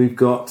 We've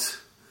got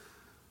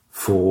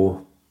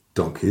 4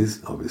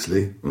 donkeys,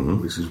 obviously,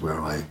 which is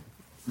where I...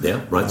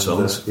 Yeah, write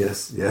songs.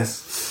 Yes.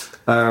 Just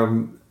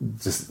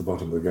at the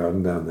bottom of the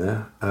garden down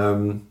there.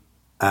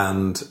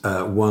 And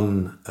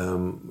one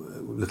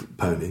little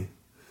pony,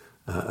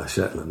 a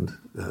Shetland.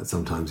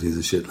 Sometimes he's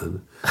a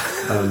Shetland.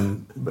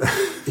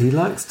 He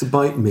likes to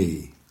bite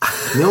me.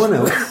 No one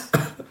else.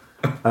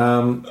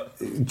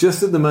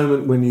 Just at the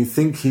moment when you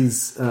think he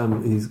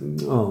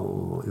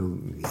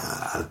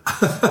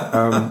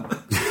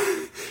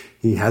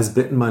has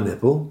bitten my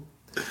nipple,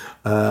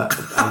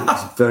 and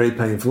it's very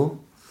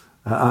painful.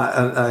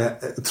 I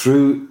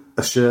threw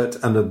a shirt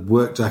and a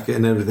work jacket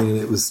and everything, and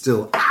it was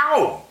still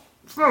ow.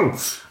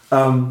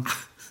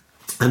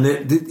 And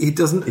he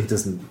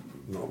doesn't.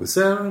 Not with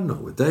Sarah,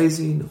 not with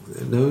Daisy,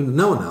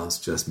 no one else,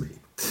 just me.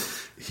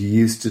 He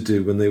used to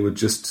do when they were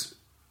just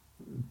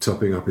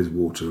topping up his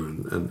water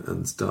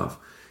and stuff.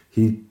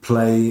 He'd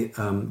play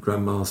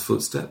Grandma's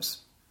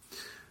Footsteps.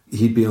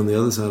 He'd be on the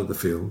other side of the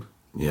field.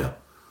 Yeah.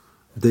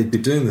 They'd be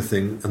doing the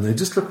thing, and they'd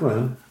just look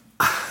around,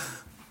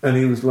 and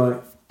he was like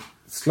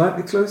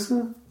slightly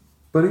closer,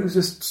 but he was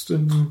just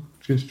doing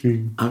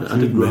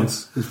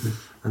grass.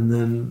 And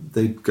then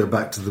they'd go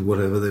back to the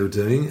whatever they were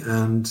doing,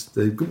 and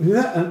they'd go,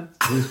 and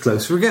he was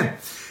closer again.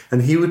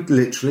 And he would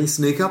literally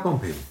sneak up on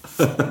people.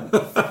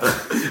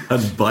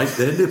 And bite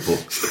their nipple.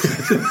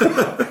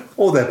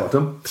 Or their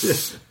bottom.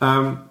 Yes,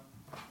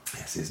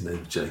 his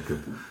name's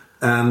Jacob.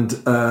 And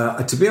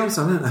to be honest,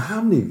 I don't know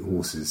how many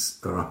horses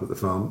are up at the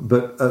farm,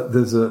 but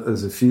there's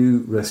a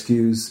few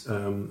rescues,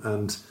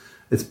 and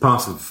it's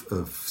part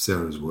of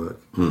Sarah's work.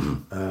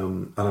 Mm-hmm.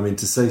 And I mean,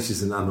 to say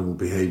she's an animal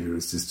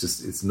behaviourist is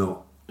just, it's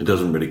not... It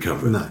doesn't really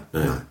cover it.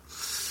 No.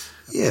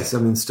 Yes, I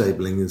mean,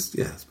 stabling is...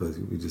 Yeah, I suppose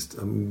we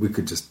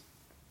could just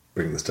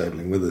bring the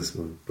stabling with us.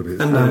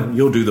 And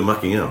you'll do the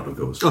mucking out, of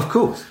course. Of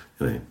course.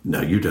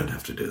 No, you don't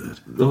have to do that.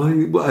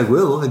 I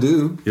will, I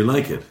do. You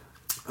like it?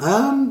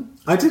 I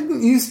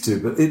didn't used to,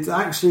 but it's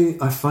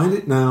actually... I find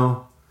it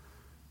now...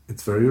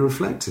 It's very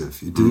reflective.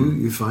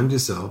 You find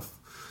yourself...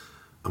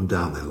 I'm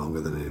down there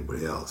longer than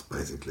anybody else,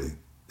 basically.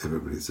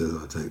 Everybody says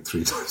I take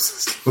 3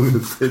 times as long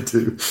as they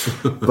do.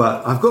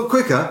 But I've got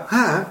quicker.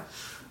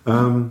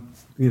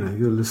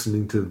 You're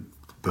listening to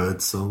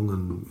bird song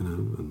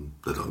and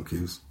the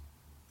donkeys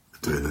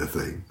doing their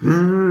thing.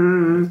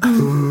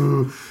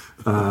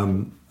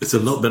 It's a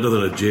lot better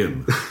than a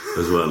gym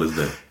as well,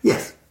 isn't it?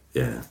 Yes.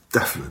 Yeah.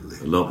 Definitely.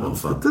 A lot more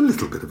fun. But a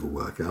little bit of a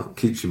workout.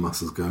 Keeps your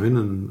muscles going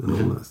and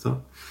all that stuff.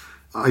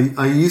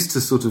 I used to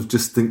sort of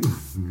just think,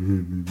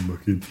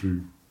 mucking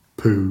through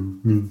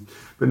poo.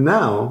 But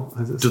now...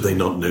 Do they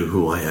not know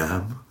who I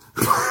am?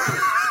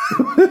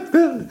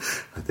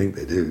 I think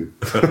they do.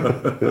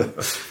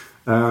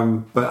 I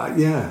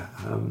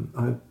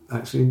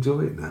actually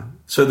enjoy it now.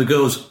 So the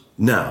girls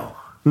now,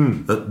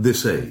 at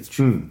this age,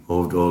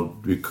 or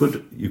you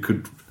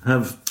could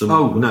have them...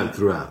 Oh, no,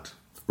 throughout.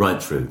 Right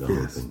through the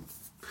whole thing.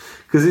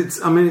 Because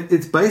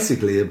it's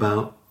basically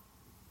about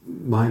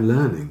my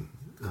learning.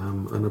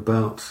 And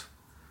about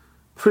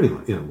pretty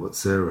much, what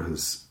Sarah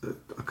has...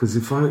 Because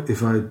if I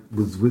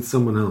was with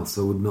someone else,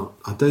 I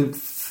don't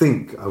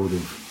think I would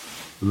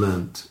have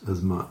learnt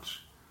as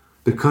much,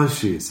 because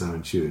she is so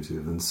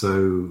intuitive and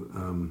so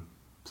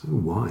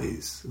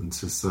wise and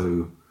just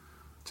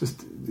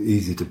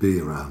easy to be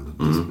around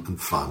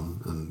and fun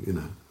and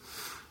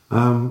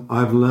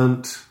I've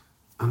learnt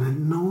an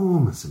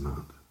enormous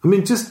amount. I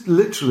mean, just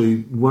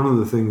literally one of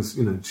the things,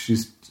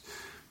 she's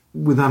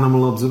with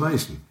animal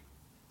observation.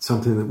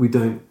 Something that we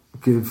don't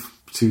give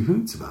 2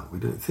 hoots about, we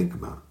don't think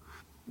about.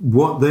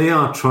 What they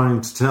are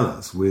trying to tell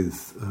us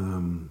with,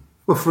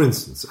 for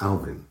instance,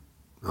 Alvin,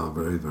 our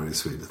very, very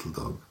sweet little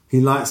dog,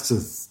 he likes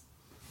to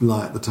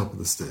lie at the top of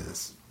the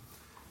stairs.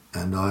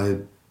 And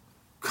I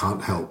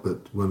can't help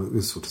but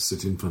sort of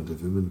sit in front of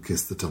him and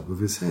kiss the top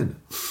of his head.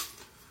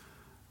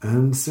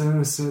 And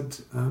Sarah said,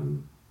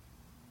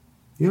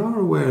 you are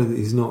aware that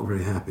he's not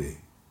very happy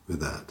with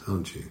that,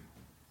 aren't you?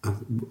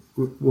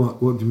 What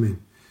do you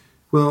mean?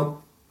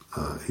 Well...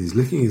 he's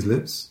licking his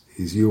lips,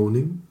 he's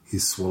yawning,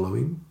 he's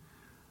swallowing.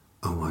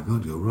 Oh my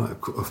God, you're right.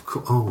 Of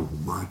course. Oh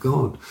my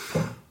God.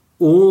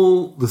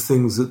 All the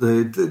things that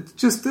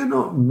they're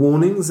not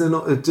warnings,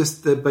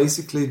 they're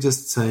basically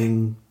just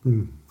saying,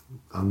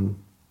 I'm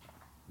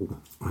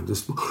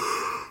just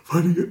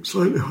finding it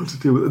slightly hard to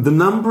deal with. The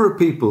number of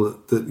people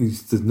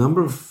the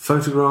number of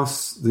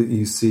photographs that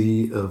you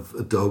see of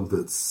a dog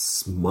that's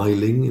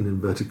smiling in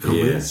inverted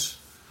commas.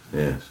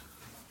 Yes.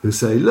 Who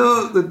say,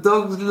 look, the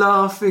dog's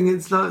laughing.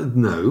 It's like,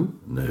 no,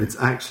 it's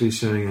actually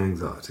showing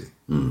anxiety.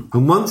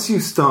 And once you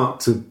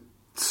start to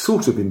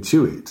sort of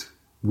intuit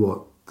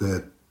what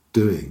they're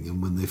doing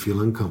and when they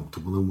feel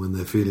uncomfortable and when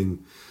they're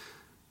feeling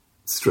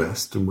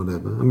stressed and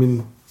whatever. I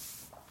mean,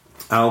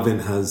 Alvin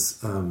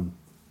has,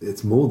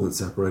 it's more than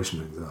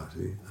separation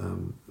anxiety.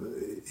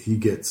 He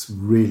gets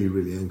really,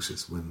 really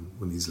anxious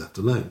when he's left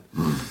alone.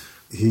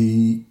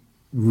 He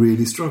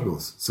really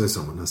struggles, so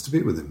someone has to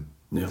be with him.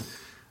 Yeah.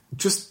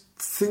 Just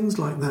things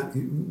like that.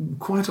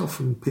 Quite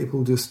often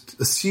people just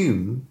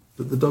assume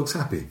that the dog's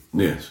happy.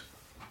 Yes.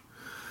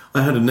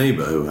 I had a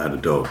neighbour who had a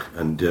dog,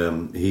 and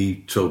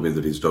he told me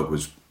that his dog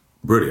was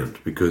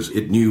brilliant because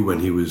it knew when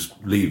he was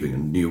leaving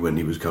and knew when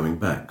he was coming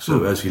back.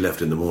 So as he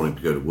left in the morning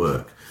to go to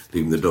work,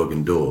 leaving the dog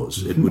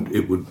indoors, it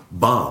would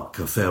bark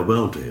a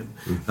farewell to him.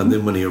 And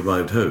then when he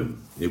arrived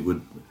home, it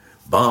would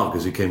bark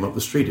as he came up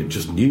the street. It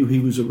just knew he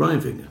was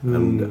arriving.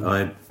 And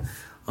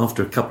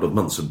after a couple of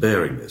months of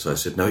bearing this, I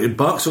said, no, it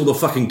barks all the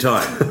fucking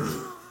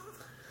time.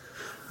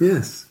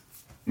 Yes.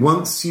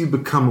 Once you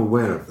become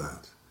aware of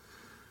that,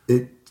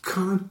 it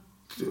kind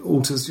of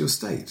alters your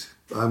state.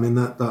 I mean,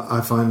 that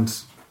I find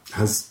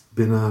has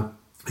been a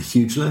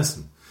huge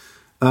lesson.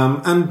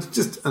 And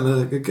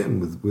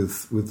again,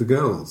 with the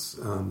girls,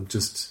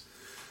 just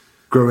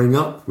growing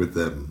up with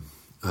them,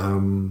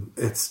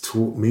 it's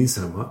taught me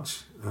so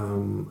much.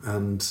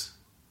 And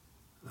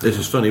this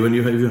is funny, when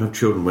you have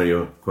children when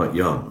you're quite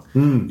young,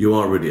 you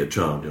are really a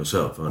child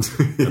yourself, aren't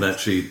you? And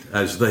actually,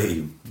 as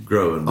they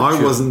grow and mature,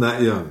 I wasn't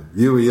that young.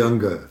 You were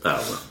younger.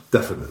 Oh, well.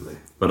 Definitely.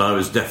 But I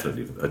was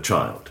definitely a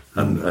child.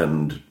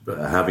 And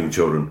having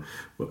children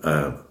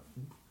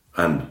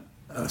and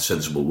a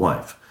sensible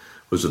wife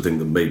was the thing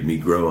that made me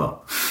grow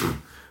up.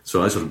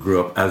 So I sort of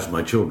grew up as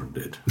my children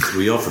did.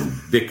 We often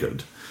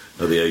bickered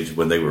at the age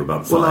when they were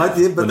about 5. Well, I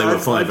did, but when they were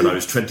 5 and I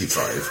was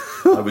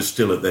 25, I was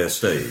still at their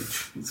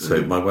stage.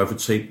 So my wife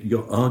would say,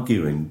 "You're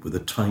arguing with a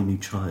tiny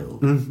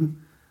child." Mm-hmm.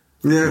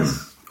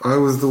 Yes, I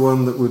was the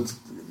one that would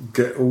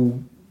get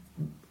all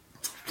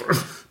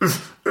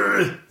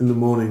in the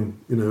morning,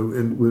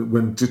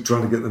 when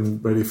trying to get them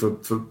ready for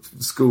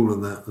school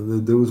and that.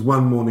 And there was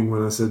one morning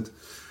when I said,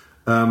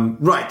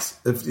 right,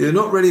 if you're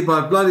not ready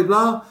by blah,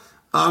 blah,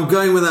 I'm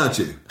going without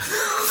you.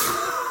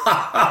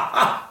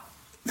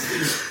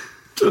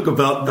 Talk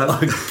about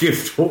that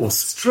gift horse.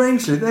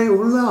 Strangely, they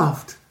all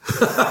laughed.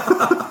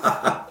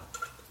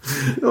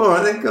 All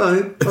right, then, go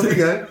on. Off you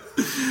go.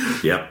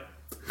 Yep.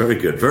 Very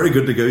good. Very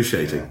good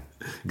negotiating.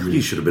 Yeah.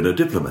 You should have been a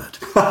diplomat.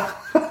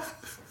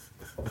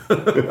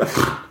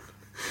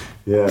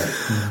 Yeah.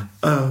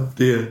 Oh,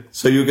 dear.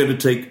 So you're going to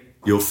take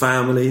your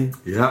family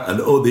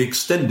and all the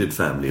extended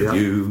family of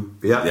you,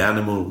 the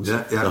animals,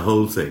 the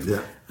whole thing,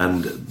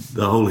 and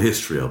the whole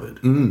history of it.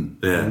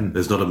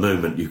 There's not a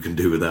moment you can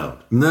do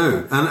without.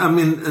 No, and I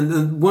mean,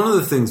 and one of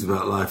the things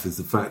about life is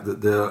the fact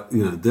that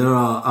there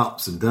are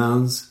ups and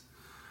downs.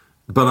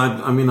 But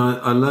I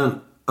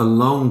learned a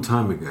long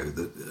time ago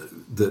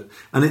that,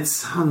 and it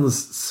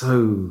sounds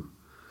so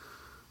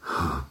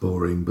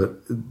boring,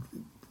 but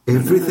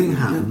everything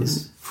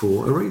happens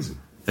for a reason.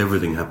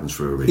 Everything happens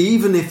for a reason.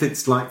 Even if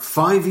it's like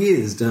 5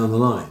 years down the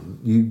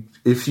line,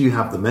 if you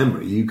have the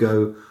memory, you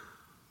go,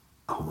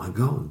 "Oh my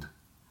God,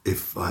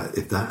 if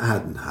that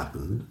hadn't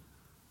happened,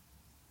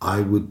 I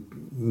would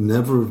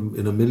never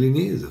in a million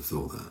years have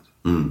thought that."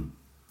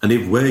 And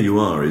if where you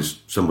are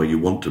is somewhere you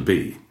want to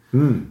be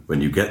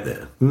when you get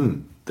there,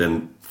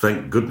 then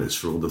thank goodness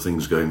for all the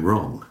things going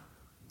wrong.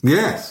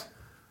 Yes,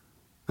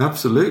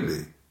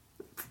 absolutely.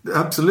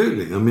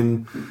 Absolutely. I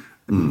mean,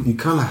 you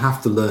kind of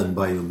have to learn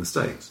by your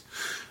mistakes.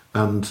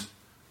 And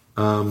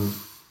I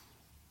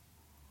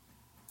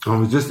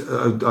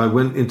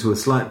went into a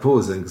slight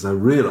pause then because I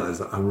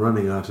realised that I'm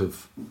running out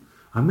of...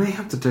 I may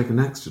have to take an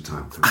extra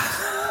time for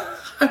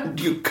it.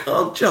 You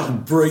can't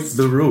just break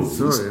the rules.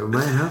 Sorry, I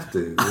may have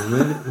to.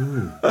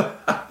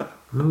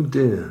 Oh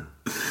dear.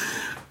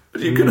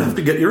 You're going to have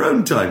to get your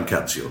own time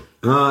capsule.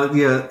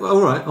 Yeah,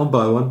 all right, I'll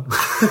buy one.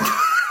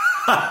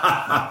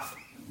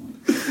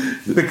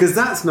 Because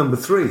that's number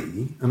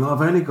 3, and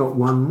I've only got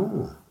one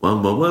more.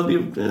 One more? Well,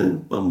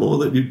 one more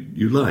that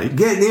you like.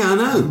 Yeah, I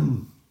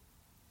know.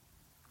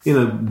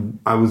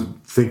 I was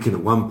thinking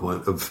at one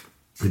point of,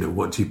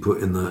 what do you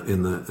put in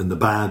the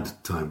bad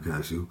time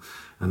capsule,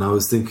 and I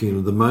was thinking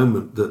of the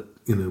moment that,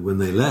 when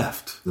they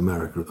left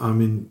America. I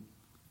mean,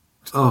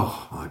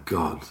 oh my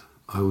God,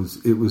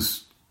 it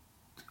was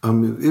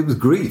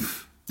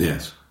grief.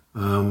 Yes.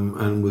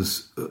 And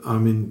was,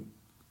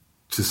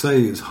 to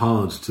say it's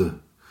hard to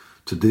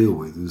deal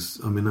with is,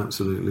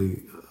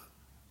 absolutely...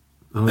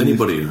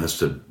 Anybody who has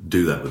to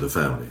do that with a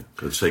family,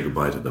 to say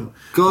goodbye to them.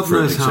 God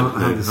knows how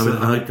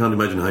I can't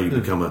imagine how you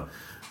become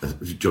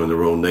join the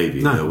Royal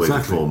Navy, away for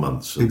 4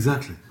 months.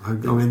 Exactly. Or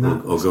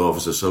go off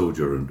as a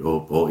soldier,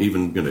 or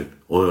even,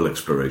 oil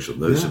exploration,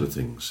 those sort of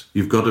things.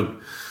 You've got to...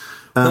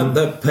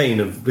 that pain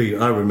of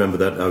I remember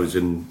that I was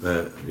in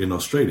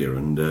Australia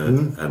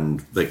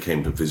and they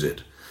came to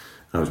visit.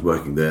 I was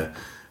working there,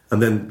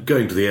 and then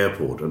going to the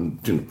airport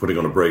and putting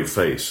on a brave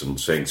face and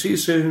saying, "See you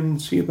soon,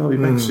 see you, I'll be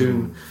back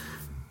soon."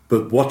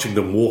 But watching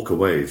them walk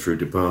away through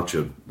the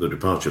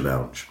departure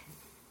lounge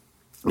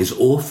is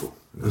awful,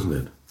 isn't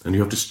it? And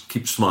you have to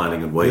keep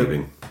smiling and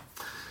waving. Yep.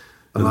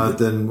 And I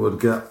then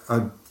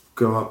I'd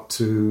go up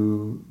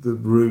to the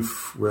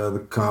roof where the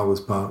car was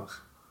parked,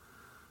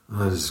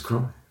 and I'd just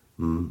cry.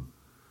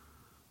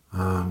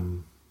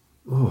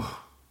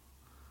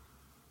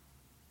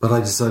 But I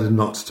decided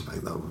not to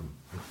make that one.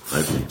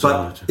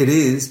 But it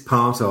is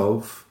part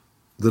of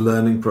the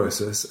learning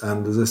process,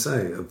 and as I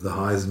say, of the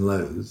highs and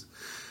lows.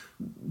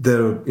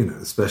 there are,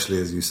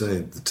 especially as you say,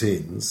 the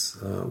teens,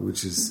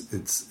 which is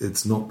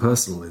it's not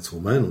personal, it's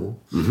hormonal.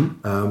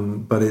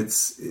 But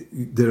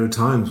there are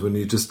times when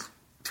you just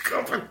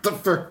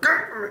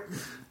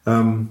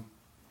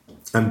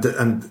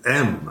and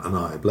Em and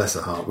I, bless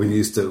her heart,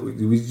 we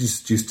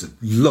just used to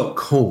lock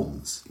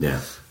horns.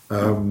 Yeah.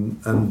 Now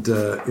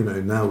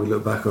we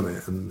look back on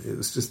it, and it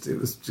was just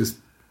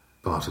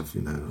part of,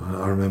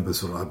 I remember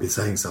sort of I'd be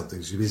saying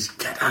something, she'd be,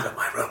 get out of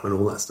my room and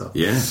all that stuff.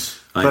 Yes,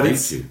 I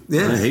hate you.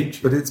 Yes, I hate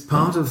you. But it's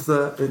part of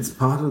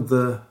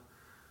the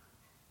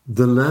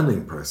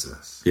learning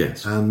process.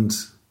 Yes, and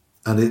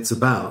it's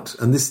about,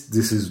 and this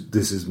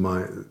is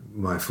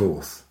my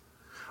fourth.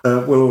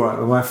 All right.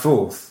 My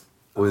fourth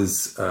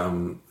was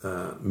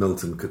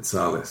Milton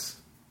Katsalis.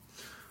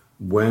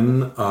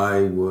 When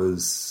I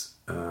was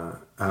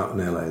out in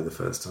LA the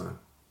first time,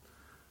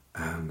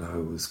 and I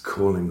was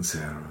calling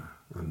Sarah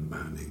and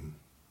moaning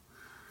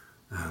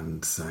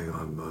and saying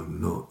I'm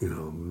not,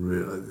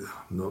 I'm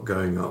not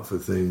going up for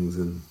things,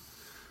 and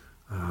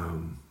I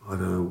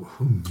don't know,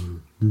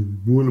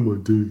 what am I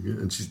doing?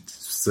 And she's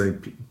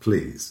saying,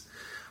 please,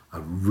 I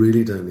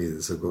really don't need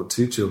this. I've got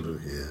 2 children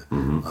here.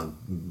 I'm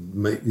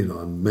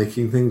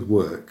making things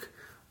work.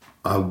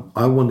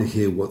 I want to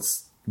hear what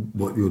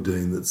you're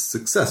doing that's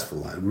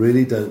successful. I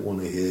really don't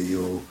want to hear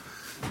your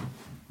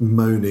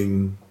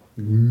moaning.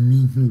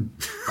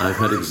 I've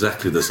had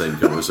exactly the same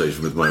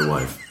conversation with my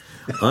wife.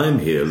 I'm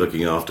here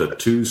looking after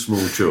 2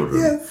 small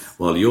children, yes,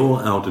 while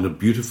you're out in a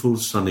beautiful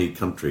sunny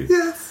country,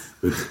 yes,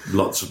 with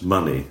lots of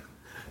money,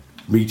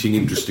 meeting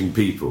interesting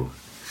people.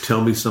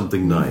 Tell me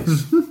something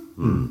nice.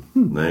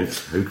 No,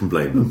 who can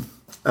blame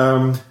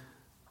them?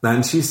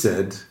 And she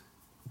said,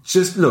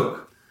 just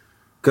look,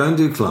 go and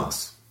do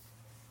class.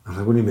 I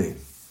said, what do you mean?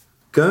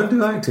 Go and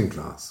do acting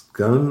class.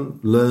 Go and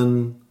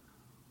learn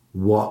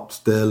what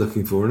they're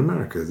looking for in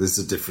America. There's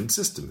a different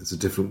system. It's a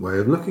different way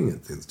of looking at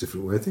things,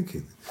 different way of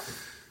thinking.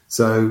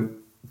 So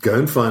go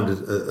and find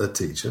a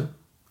teacher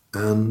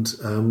and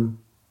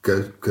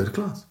go to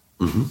class.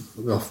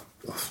 All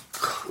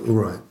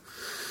right.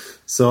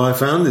 So I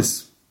found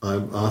this. I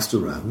asked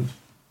around,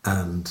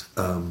 and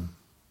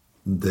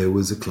there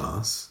was a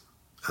class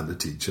and a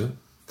teacher.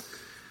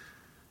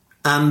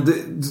 And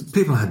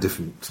people had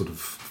different sort of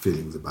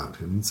feelings about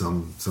him.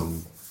 Some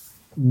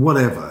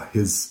whatever.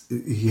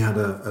 He had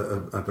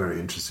a very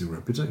interesting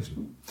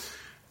reputation.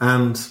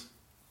 And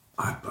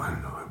I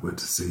don't know, I went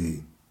to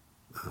see,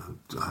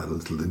 I had a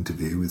little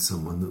interview with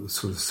someone that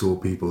sort of saw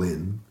people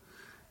in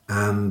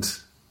and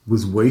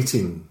was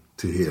waiting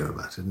to hear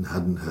about it and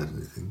hadn't heard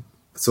anything.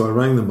 So I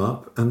rang them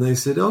up and they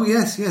said, oh,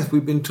 yes,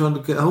 we've been trying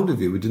to get hold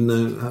of you. We didn't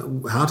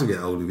know how to get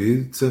hold of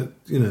you. So,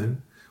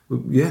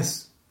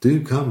 yes,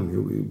 do come.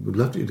 We would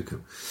love you to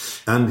come.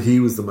 And he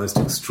was the most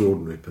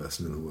extraordinary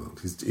person in the world.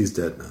 He's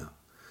dead now.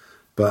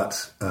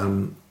 But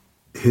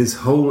his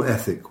whole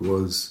ethic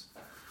was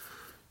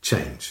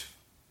change,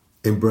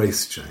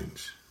 embrace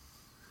change.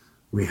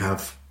 We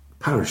have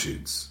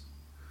parachutes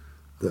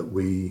that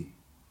we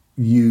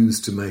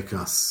use to make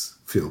us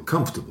feel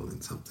comfortable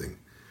in something.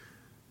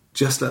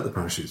 Just let the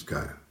parachutes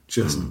go.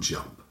 Just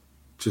jump.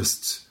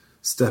 Just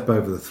step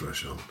over the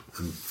threshold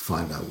and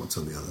find out what's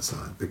on the other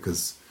side.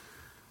 Because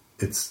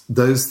it's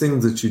those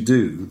things that you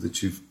do,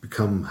 that you've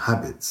become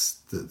habits,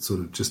 that sort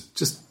of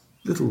just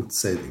little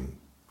saving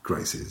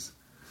graces,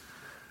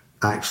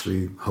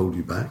 actually hold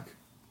you back.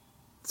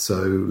 So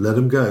let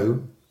them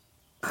go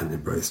and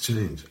embrace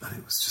change. And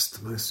it was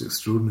just the most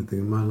extraordinary thing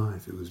in my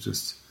life. It was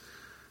just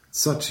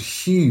such a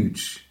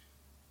huge,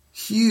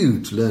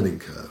 huge learning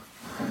curve.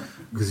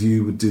 Because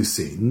you would do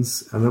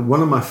scenes, and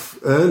one of my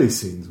early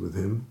scenes with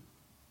him,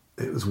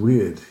 it was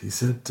weird. He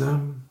said,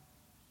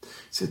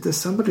 there's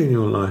somebody in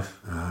your life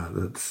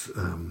that's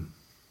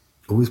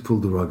always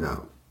pulled the rug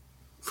out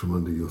from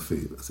under your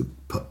feet. I said,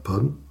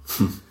 pardon?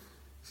 He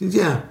said,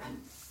 yeah.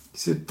 He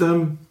said,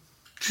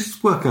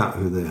 just work out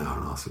who they are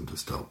and ask them to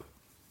stop.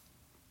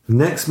 The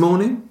next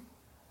morning,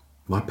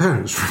 my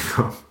parents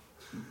rang up,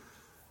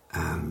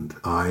 and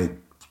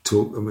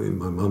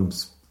my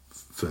mum's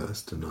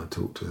first, and I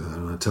talk to her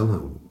and I tell her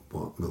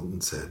what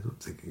Milton said, I'm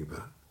thinking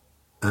about.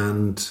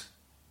 And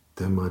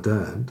then my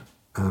dad,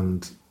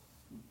 and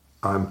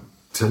I'm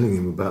telling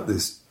him about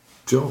this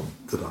job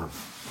that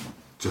I've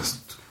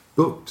just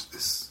booked,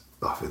 this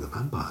Buffy the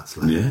Vampire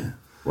Slayer. Yeah,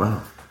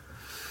 wow.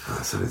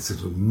 So it's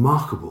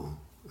remarkable.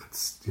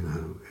 It's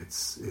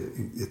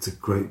a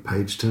great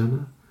page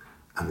turner,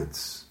 and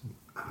it's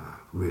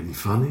really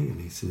funny.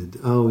 And he said,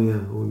 oh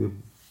yeah, all your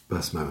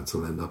best moments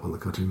will end up on the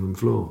cutting room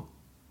floor.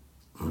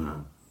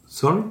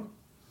 Sorry?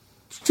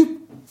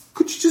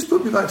 Could you just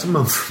put me back to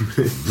Mum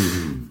for a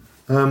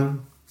minute?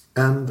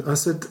 And I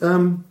said,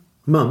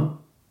 Mum,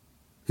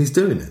 he's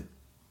doing it.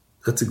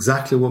 That's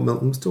exactly what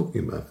Milton was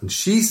talking about. And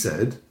she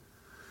said,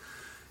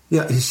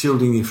 yeah, he's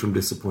shielding you from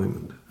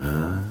disappointment.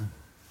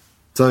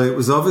 So it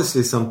was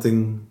obviously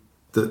something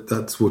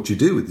that's what you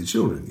do with your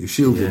children. You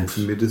shield them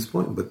from your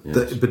disappointment.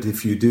 But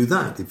if you do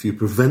that, if you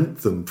prevent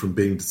them from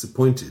being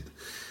disappointed,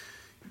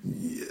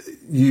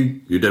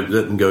 You don't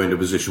let them go into a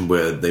position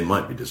where they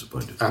might be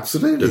disappointed.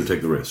 Absolutely. Don't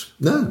take the risk.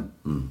 No.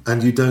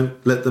 And you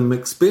don't let them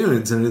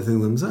experience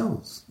anything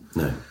themselves.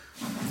 No.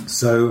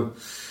 So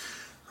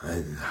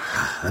I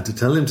had to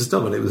tell him to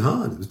stop, and it was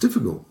hard. It was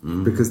difficult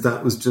because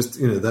that was just,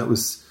 that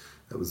was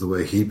the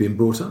way he'd been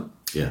brought up.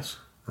 Yes.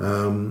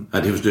 And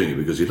he was doing it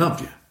because he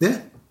loved you.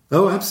 Yeah.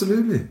 Oh,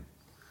 absolutely.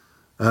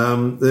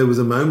 There was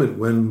a moment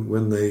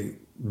when they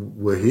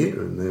were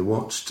here and they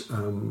watched,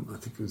 I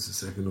think it was the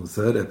second or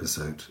third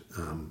episode,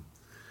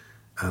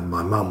 and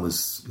my mum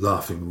was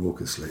laughing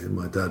raucously and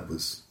my dad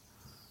was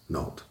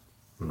not.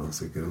 And I was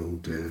thinking, oh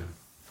dear,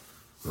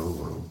 oh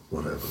well,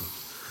 whatever.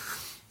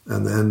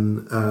 And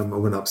then I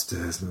went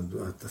upstairs and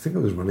I think I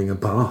was running a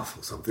bath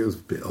or something. It was a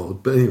bit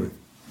odd, but anyway.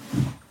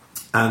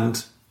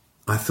 And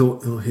I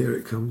thought, oh, here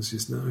it comes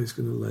just now. He's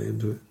going to lay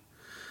into it.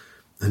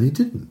 And he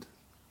didn't.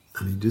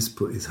 And he just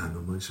put his hand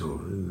on my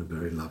shoulder in a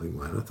very loving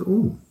way. And I thought,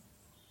 oh.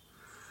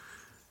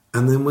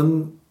 And then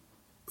when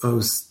I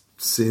was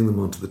seeing them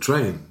onto the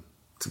train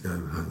to go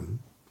home,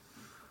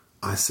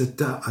 I said,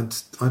 Dad, I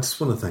just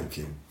want to thank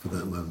you for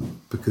that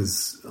moment,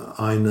 because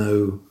I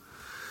know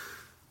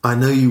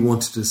you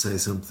wanted to say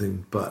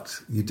something,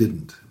 but you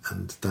didn't.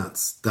 And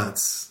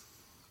that's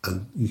a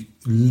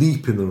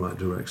leap in the right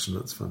direction.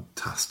 That's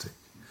fantastic.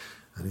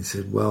 And he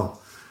said,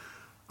 well,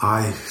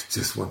 I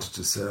just wanted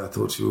to say I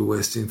thought you were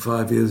wasting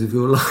 5 years of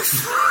your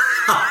life.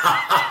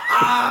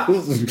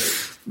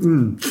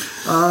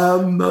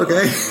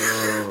 Okay.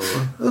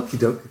 Okie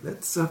doke.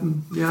 Let's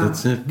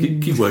That's it.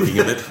 Keep working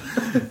at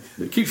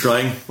it. Keep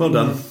trying. Well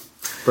done.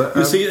 But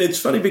you see, it's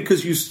funny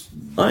because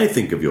I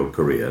think of your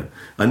career.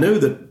 I know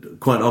that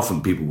quite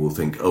often people will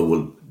think, oh,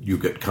 well, you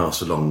get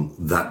cast along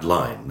that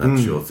line.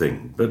 That's your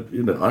thing. But,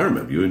 I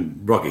remember you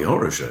in Rocky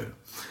Horror Show,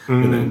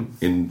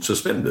 in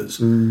Suspenders.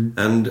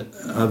 And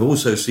I've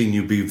also seen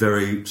you be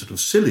very sort of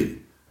silly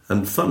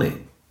and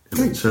funny.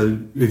 So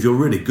if you're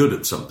really good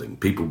at something,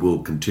 people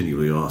will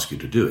continually ask you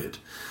to do it.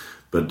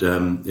 But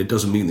it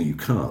doesn't mean that you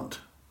can't.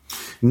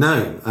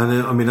 No.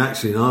 And I mean,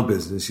 actually, in our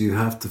business, you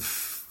have to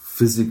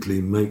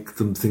physically make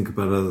them think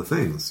about other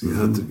things. You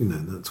have to,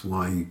 that's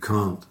why you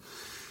can't,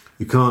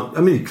 I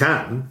mean, you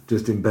can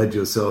just embed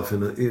yourself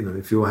in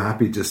if you're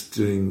happy just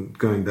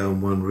going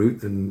down one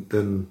route,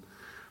 then,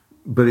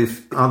 but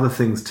if other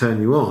things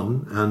turn you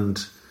on,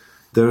 and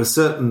there are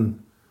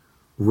certain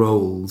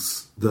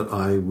roles that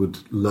I would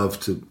love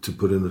to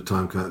put in a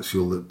time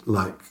capsule that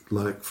like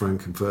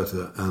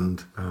Frankenfurter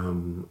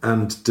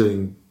and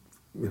doing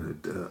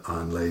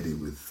Iron Lady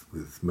with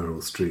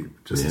Meryl Streep.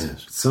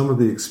 Just some of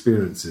the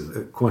experiences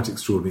are quite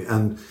extraordinary,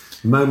 and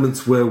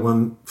moments where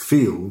one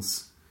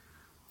feels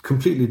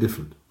completely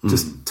different,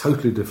 just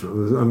totally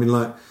different. I mean,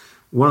 like,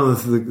 one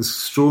of the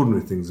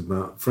extraordinary things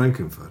about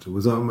Frankenfurter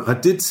was I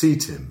did see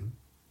Tim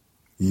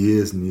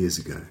years and years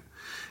ago,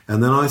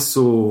 and then I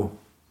saw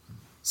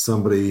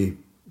somebody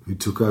who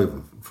took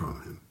over from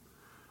him,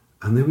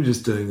 and they were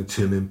just doing a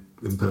Tim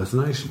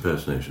impersonation.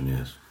 Impersonation,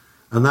 yes.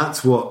 And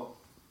that's what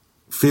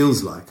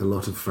feels like a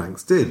lot of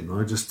Franks did. And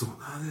I just thought,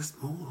 no, there's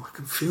more. I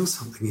can feel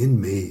something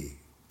in me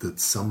that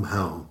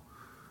somehow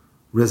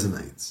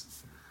resonates.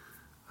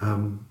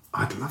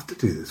 I'd love to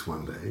do this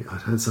one day.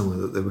 I'd heard somewhere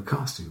that they were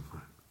casting for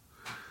it.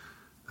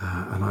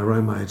 And I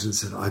rang my agent and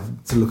said,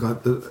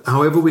 look,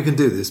 however we can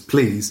do this,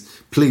 please,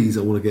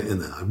 I want to get in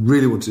there. I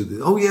really want to do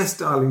this. Oh, yes,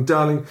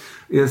 darling,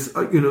 yes,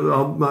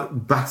 my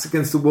back's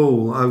against the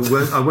wall. I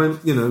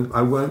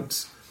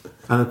won't.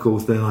 And, of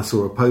course, then I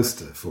saw a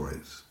poster for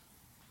it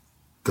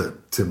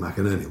that Tim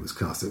McInerney was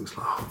cast. It was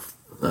like,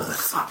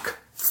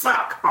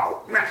 fuck,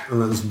 oh, man.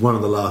 And that was one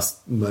of the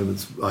last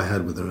moments I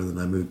had with her, and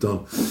then I moved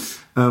on.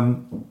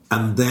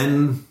 And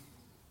then,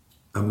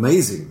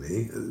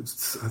 amazingly,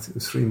 I think it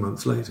was 3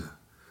 months later,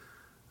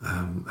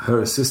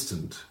 her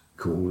assistant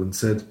called and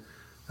said,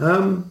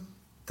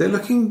 they're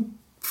looking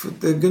for,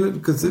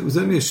 because it was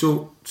only a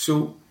short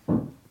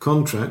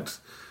contract,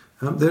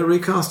 they're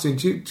recasting.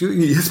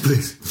 Yes,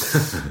 please.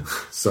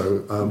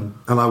 So,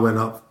 and I went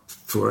up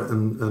for it,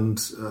 and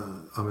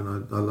I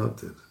mean, I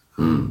loved it.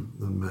 I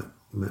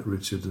met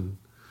Richard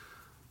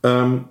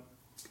and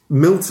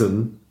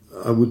Milton.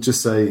 I would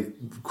just say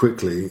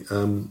quickly,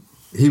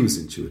 he was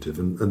intuitive,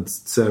 and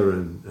Sarah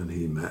and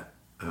he met,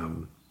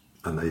 and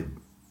they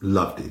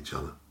loved each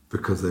other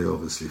because they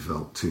obviously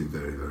felt two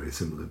very, very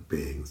similar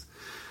beings.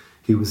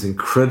 He was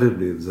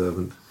incredibly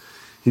observant.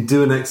 He'd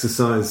do an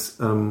exercise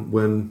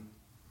when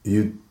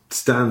you'd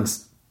stand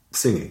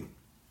singing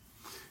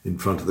in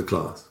front of the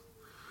class,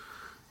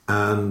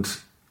 and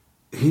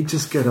he'd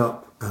just get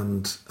up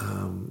and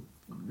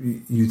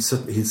he'd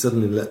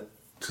suddenly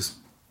just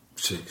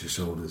shake your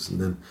shoulders and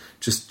then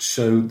just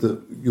show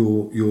that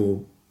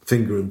your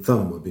finger and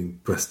thumb were being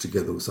pressed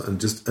together,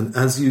 and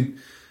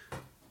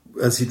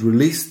as he'd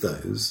release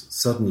those,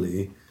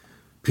 suddenly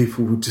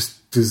people would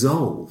just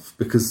dissolve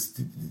because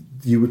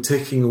you were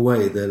taking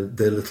away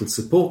their little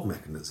support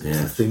mechanisms,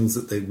 the things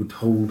that they would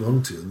hold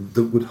on to and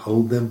that would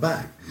hold them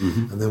back.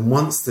 And then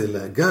once they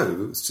let go,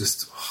 it was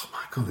just, oh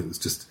my God, it was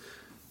just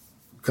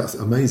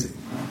amazing.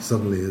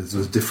 Suddenly it was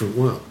a different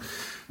world.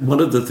 One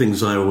of the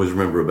things I always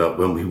remember about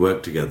when we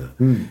worked together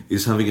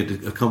is having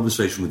a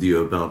conversation with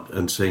you about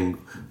and saying,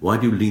 why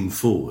do you lean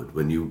forward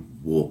when you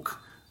walk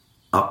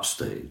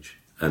upstage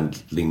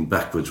and lean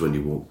backwards when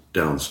you walk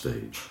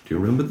downstage? Do you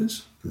remember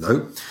this?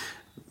 No.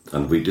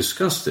 And we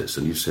discussed this,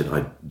 and you said,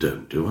 I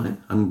don't, do I?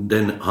 And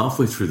then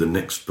halfway through the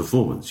next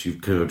performance, you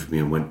came over to me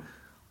and went,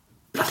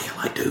 bloody hell,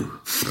 I do.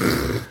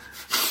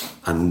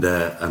 And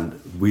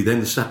we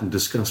then sat and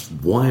discussed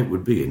why it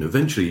would be. And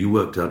eventually you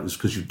worked out it was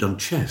because you'd done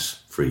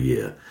chess for a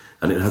year,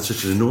 and it had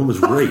such an enormous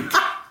rake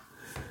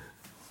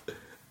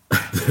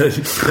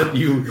that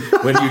you,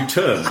 when you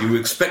turned, you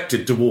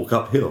expected to walk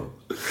uphill.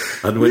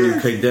 And when you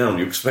came down,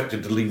 you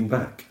expected to lean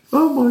back.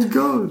 Oh, my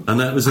God. And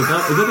that was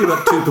only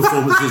about 2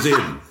 performances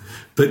in.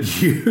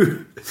 But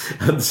you...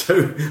 And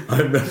so I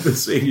remember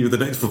seeing you the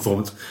next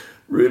performance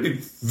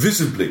really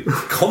visibly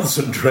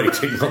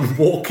concentrating on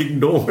walking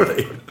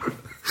normally.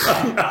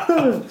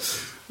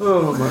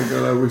 Oh, my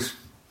God, I wish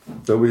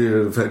that we had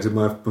affected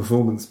my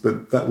performance,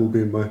 but that will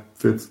be in my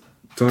 5th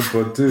time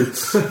pod too.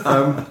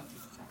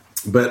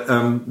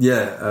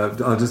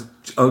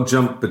 I'll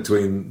jump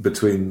between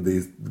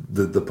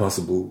the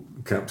possible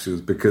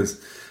capsules, because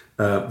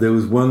there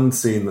was one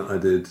scene that I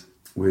did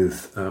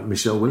with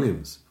Michelle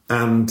Williams,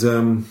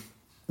 and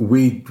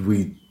we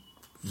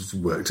just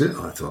worked it.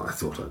 I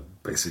thought I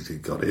basically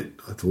got it.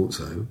 I thought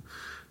so,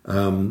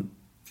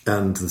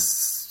 and the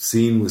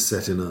scene was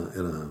set in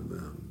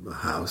a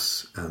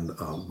house, and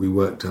we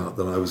worked out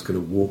that I was going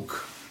to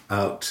walk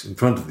out in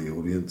front of the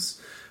audience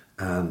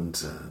and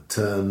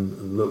turn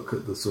and look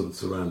at the sort of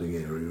surrounding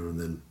area and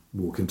then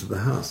walk into the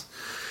house.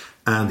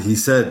 And he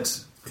said,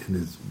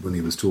 when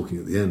he was talking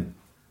at the end,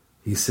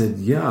 he said,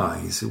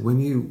 when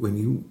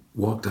you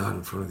walked out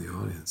in front of the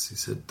audience, he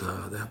said,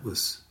 that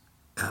was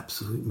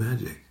absolute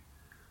magic.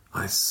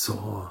 I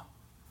saw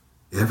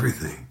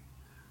everything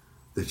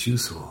that you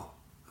saw.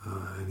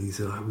 And he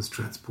said, I was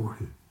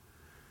transported.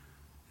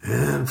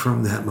 And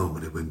from that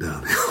moment, it went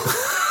downhill.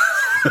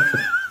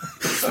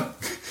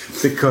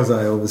 Because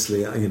I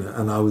obviously,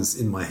 and I was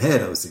in my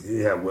head, I was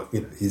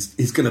thinking,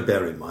 he's going to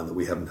bear in mind that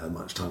we haven't had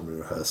much time in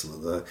rehearsal.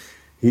 Although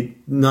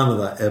none of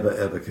that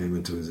ever came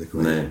into his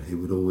equation. No. It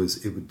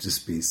would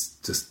just be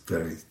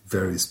very,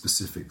 very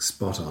specific,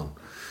 spot on.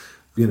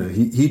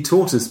 He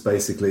taught us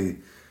basically,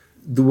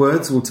 the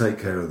words will take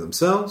care of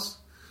themselves.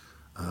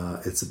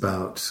 It's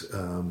about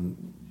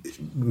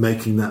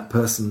making that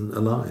person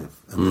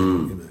alive,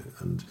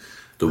 and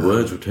the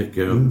words will take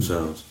care of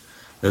themselves.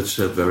 That's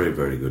a very,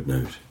 very good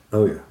note.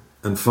 Oh yeah,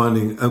 and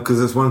finding, because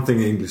that's one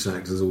thing English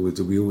actors always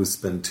do. We always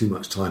spend too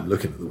much time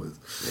looking at the words.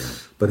 Yeah.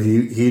 But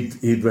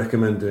he'd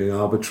recommend doing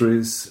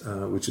arbitraries,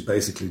 which are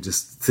basically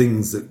just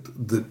things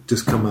that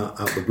just come out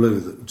the blue.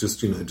 That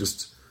just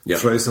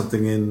throw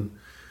something in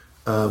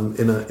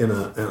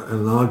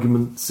an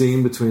argument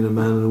scene between a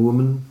man and a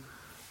woman.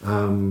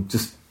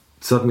 Just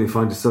suddenly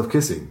find yourself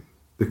kissing,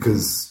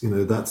 because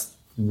that's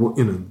what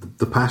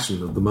the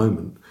passion of the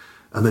moment,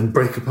 and then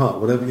break apart,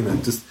 whatever,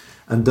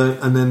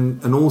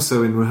 and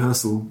also in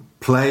rehearsal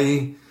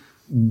play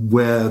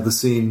where the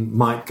scene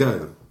might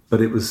go.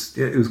 But it was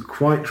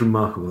quite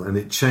remarkable, and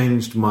it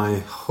changed my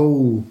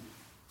whole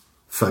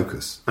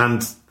focus.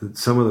 And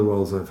some of the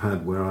roles I've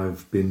had where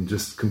I've been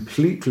just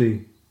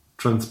completely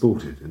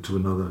transported into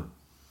another.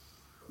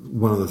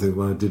 One of the things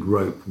when I did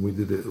Rope, and we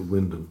did it at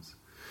Wyndham's,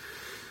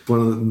 one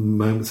of the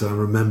moments I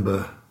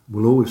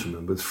will always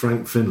remember, is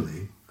Frank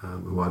Finlay,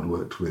 who I'd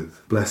worked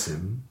with, bless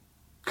him,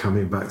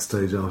 coming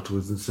backstage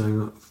afterwards and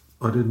saying,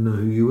 I didn't know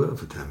who you were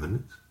for 10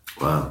 minutes.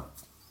 Wow.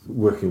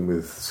 Working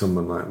with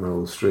someone like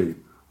Meryl Streep.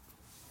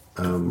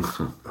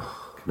 Can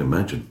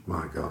imagine.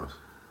 My God.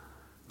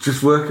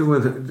 Just working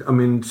with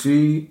her,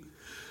 she,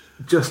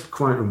 just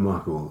quite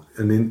remarkable.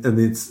 And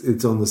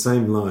it's on the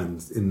same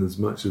lines in as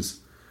much as,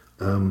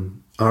 I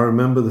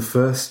remember the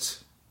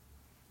first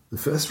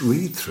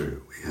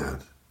read-through we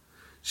had.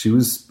 She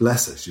was,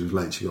 bless her, she was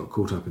late. She got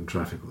caught up in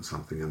traffic or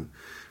something,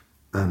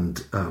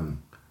 and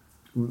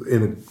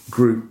in a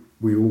group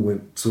we all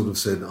went, sort of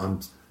said,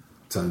 I'm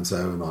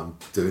so-and-so and I'm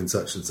doing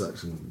such and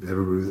such, and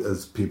everybody,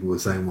 as people were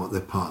saying what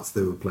their parts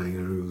they were playing,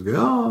 everyone was going,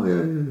 oh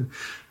yeah.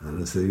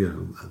 And I said,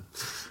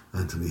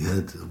 Anthony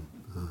Head,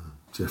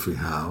 Geoffrey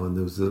Howe, and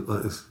there was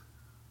like this.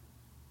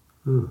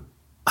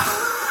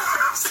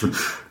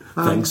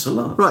 Thanks a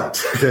lot.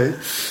 Right, okay.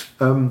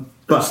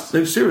 But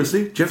no,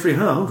 seriously, Geoffrey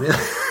Howe.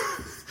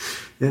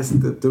 Yes,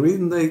 the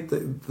reason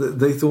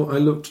they thought I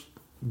looked,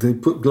 they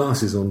put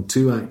glasses on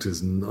 2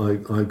 actors, and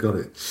I got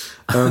it.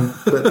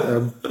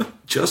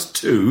 Just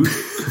 2,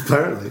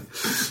 apparently,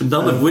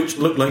 none of which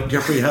looked like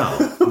Geoffrey Howe.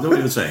 Know what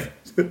you're saying?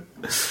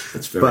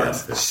 That's very.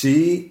 But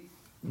she,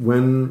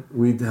 when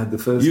we had the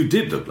first, you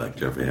did look like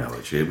Geoffrey Howe.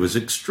 Actually, it was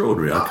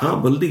extraordinary. I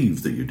can't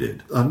believe that you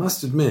did. I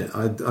must admit,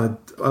 I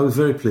was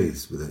very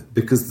pleased with it,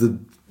 because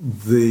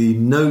the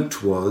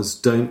note was,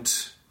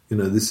 don't.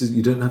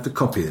 You don't have to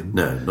copy him.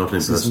 No, not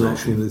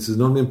impersonation. This is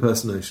not an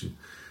impersonation.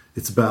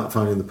 It's about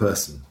finding the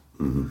person.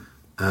 Mm-hmm.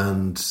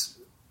 And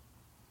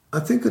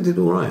I think I did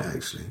all right,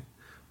 actually.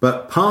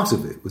 But part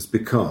of it was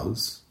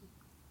because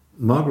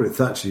Margaret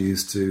Thatcher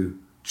used to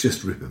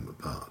just rip him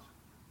apart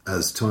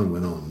as time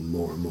went on,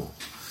 more and more.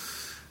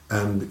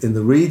 And in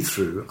the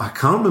read-through, I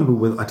can't remember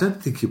whether... I don't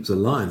think it was a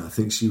line. I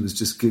think she was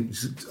just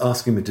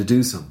asking me to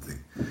do something.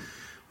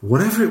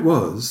 Whatever it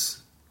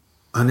was,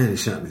 I nearly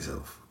shat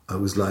myself. I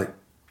was like...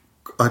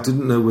 I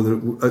didn't know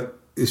whether...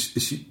 is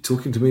she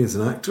talking to me as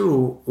an actor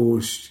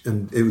or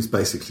and it was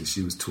basically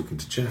she was talking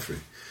to Jeffrey.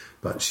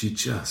 But she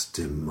just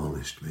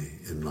demolished me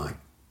in like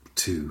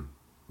 2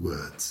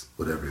 words,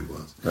 whatever it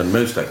was. And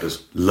most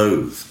actors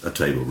loathe a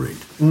table read.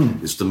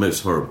 It's the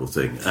most horrible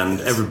thing. And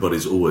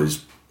everybody's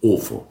always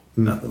awful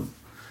at them.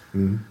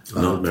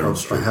 Not Meryl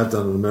Streep. I had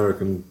done an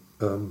American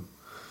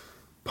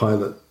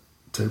pilot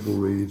table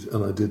read,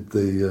 and I did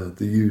the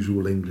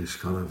usual English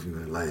kind of,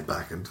 lay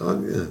back and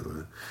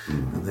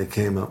and they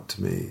came up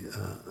to me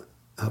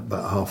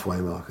about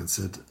halfway mark and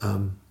said,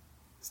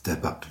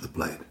 step up to the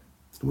plate.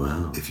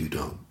 Wow. If you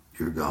don't,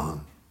 you're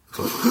gone.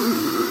 So,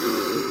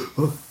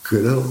 oh,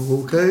 good,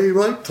 okay,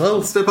 right,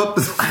 I'll step up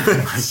to the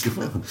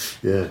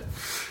plate. Yeah.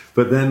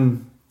 But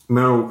then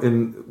Meryl,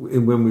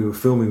 in when we were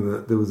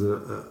filming, there was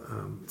a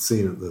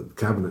scene at the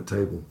cabinet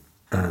table,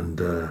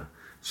 and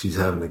she's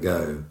having a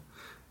go,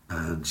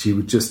 and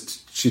she'd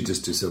just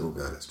do several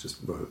goes, just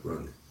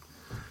rolling.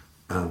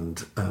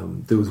 And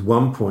there was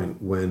one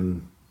point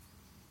when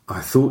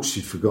I thought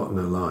she'd forgotten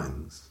her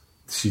lines.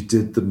 She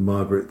did the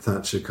Margaret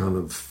Thatcher kind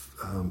of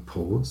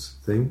pause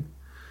thing,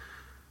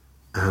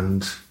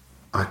 and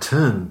I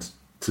turned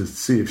to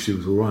see if she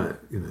was all right,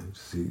 to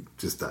see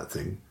just that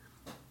thing.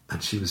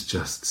 And she was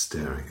just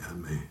staring at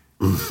me.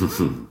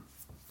 And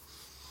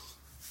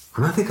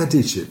I think I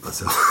did shit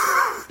myself.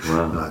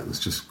 Wow. It was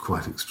just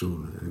quite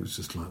extraordinary. It was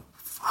just like,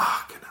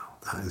 fucking hell,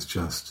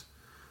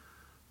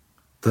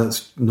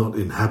 that's not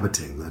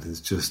inhabiting, that's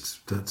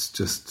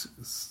just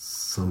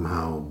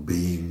somehow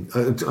being...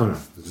 I don't know.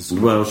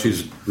 Well,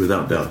 she's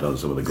without doubt done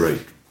some of the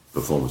great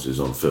performances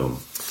on film.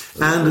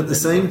 And at the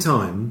same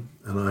time,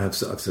 and I've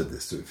said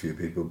this to a few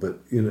people, but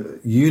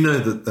you know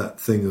that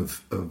thing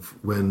of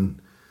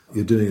when...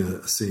 you're doing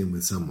a scene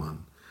with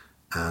someone,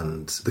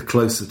 and the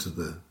closer to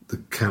the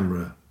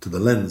camera, to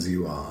the lens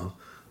you are,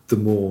 the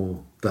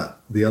more that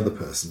the other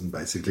person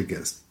basically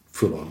gets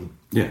full on.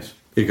 Yes.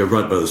 You go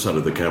right by the side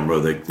of the camera,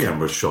 the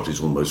camera shot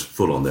is almost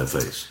full on their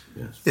face.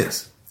 Yes.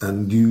 Yes.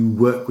 And you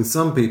work with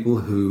some people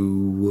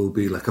who will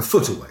be like a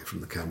foot away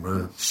from the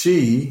camera.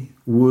 She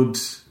would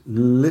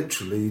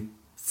literally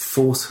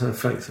force her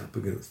face up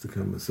against the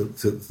camera so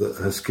that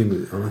her skin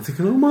would... And I'm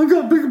thinking, oh my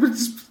God, be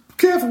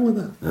careful with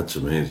that. That's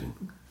amazing.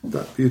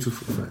 That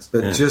beautiful face.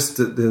 But just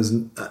that there's,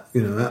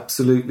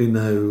 absolutely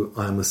no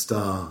I'm a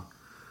star,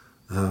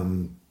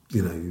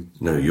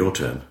 No, your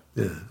turn.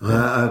 Yeah.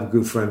 I have a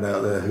good friend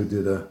out there who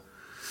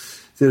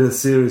did a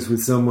series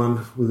with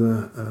someone, with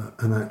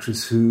an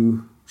actress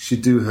who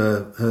she'd do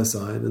her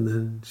side and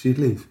then she'd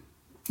leave.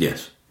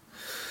 Yes.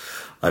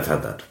 I've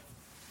had that.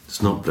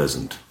 It's not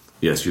pleasant.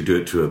 Yes, you do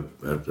it to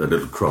a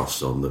little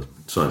cross on the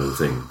side of the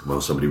thing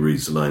while somebody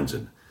reads the lines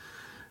in.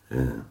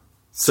 Yeah.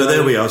 So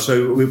there we are.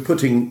 So we're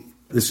putting...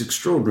 this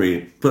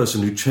extraordinary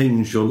person who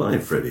changed your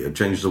life, really, and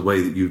changed the way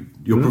that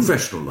your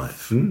professional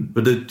life.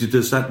 But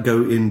does that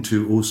go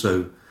into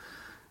also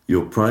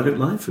your private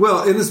life?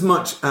 Well, in as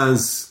much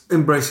as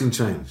embracing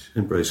change.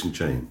 Embracing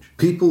change.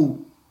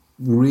 People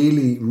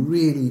really,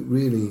 really,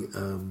 really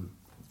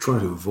try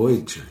to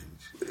avoid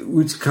change,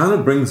 which kind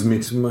of brings me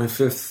to my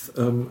fifth,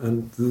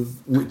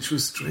 which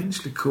was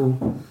strangely called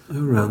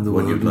Around the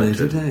World in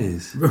 80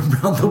 Days.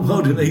 Around the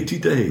World in 80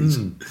 Days.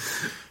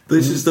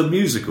 This is the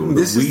musical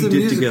that we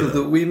did together.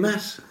 That we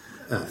met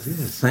at,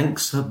 yes.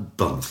 Thanks a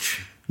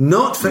bunch.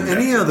 Not for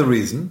any other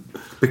reason,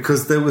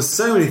 because there were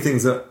so many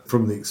things that,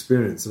 from the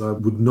experience, that I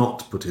would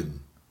not put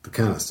in the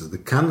canister. The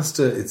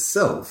canister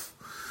itself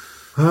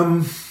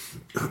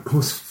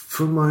was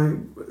for my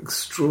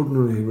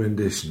extraordinary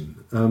rendition.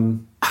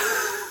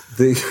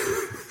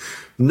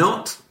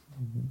 Not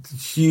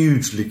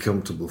hugely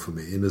comfortable for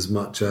me, in as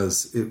much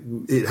as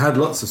it had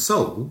lots of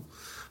soul,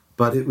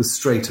 but it was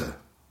straighter.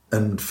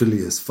 And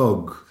Phileas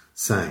Fogg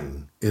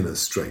sang in a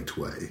straight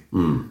way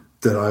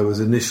that I was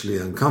initially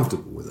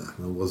uncomfortable with that,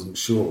 and I wasn't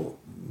sure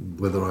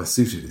whether I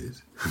suited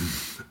it.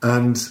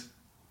 And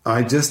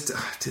I did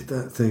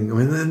that thing. I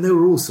mean, and there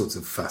were all sorts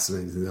of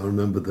fascinating things. I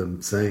remember them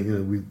saying,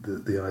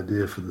 the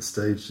idea for the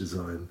stage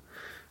design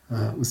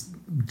was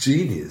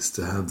genius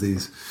to have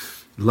these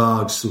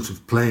large sort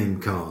of playing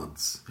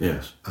cards.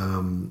 Yes.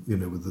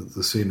 With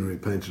the scenery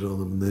painted on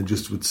them, and they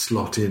just would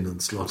slot in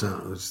and slot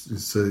out,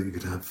 so that you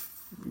could have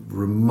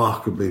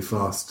remarkably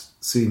fast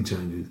scene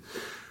changes,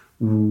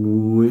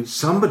 which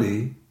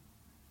somebody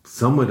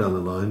somewhere down the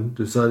line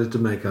decided to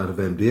make out of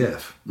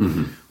MDF,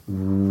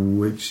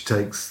 which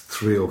takes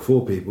 3 or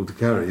 4 people to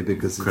carry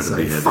because it's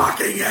so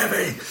fucking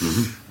heavy.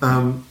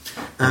 And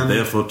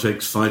therefore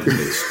takes 5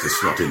 minutes to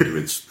slot into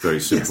its very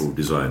simple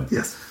design.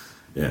 Yes.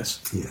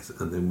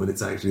 And then when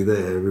it's actually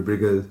there, everybody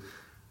goes,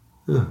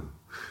 oh.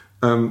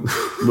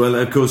 Well,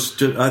 of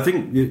course, I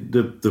think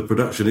the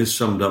production is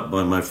summed up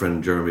by my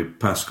friend Jeremy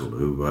Pascal,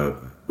 who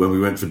when we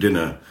went for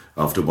dinner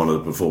after one of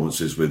the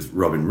performances with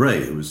Robin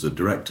Ray, who was the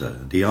director,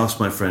 and he asked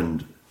my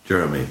friend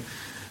Jeremy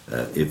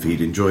if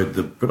he'd enjoyed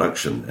the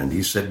production, and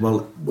he said,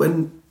 well,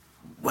 when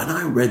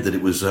I read that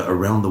it was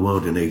Around the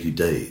World in 80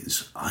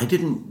 Days, I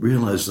didn't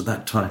realise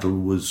that title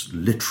was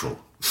literal.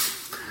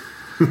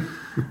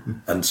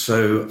 And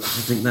so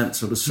I think that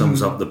sort of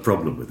sums up the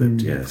problem with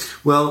it, yes.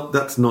 Well,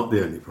 that's not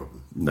the only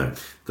problem. No.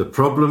 The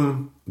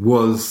problem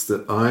was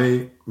that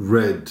I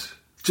read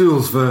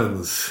Jules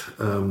Verne's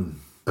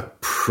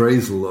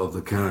appraisal of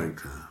the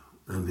character,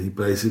 and he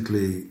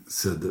basically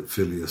said that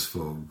Phileas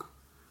Fogg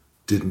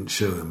didn't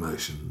show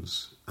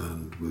emotions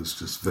and was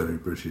just very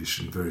British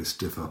and very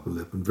stiff upper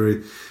lip and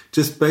very,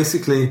 just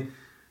basically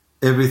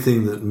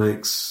everything that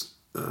makes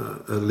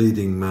a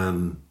leading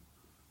man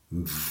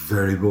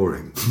very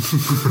boring.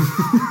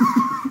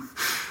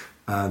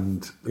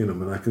 And, you know, I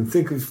mean, I can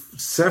think of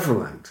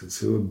several actors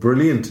who are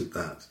brilliant at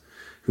that,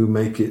 who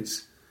make it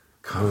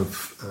kind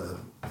of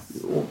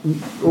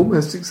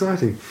almost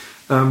exciting.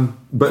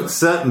 But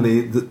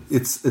certainly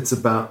it's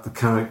about the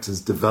character's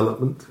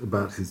development,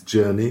 about his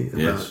journey,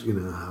 about, you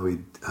know,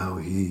 how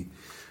he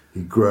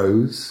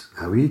grows,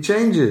 how he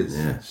changes.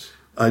 Yes.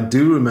 I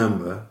do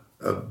remember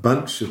a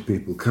bunch of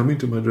people coming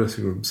to my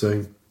dressing room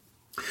saying,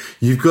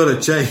 "You've got to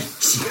change."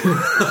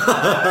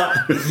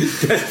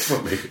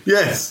 Desperately.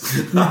 Yes.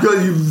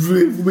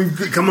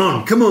 Come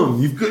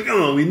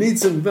on. We need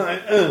some.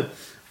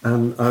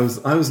 And I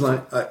was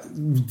like,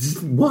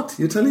 "What?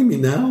 You're telling me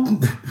now?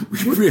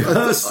 We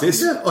rehearsed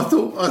this." Yeah, I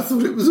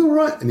thought it was all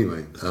right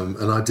anyway.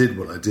 And I did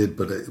what I did,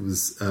 but it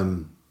was.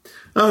 And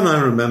I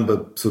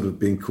remember sort of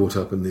being caught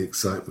up in the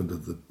excitement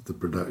of the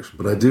production.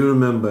 But I do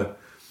remember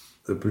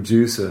the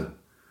producer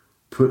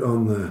put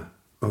on the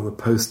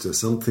poster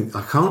something,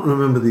 I can't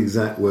remember the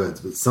exact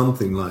words, but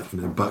something like, you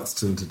know,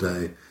 Buxton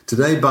today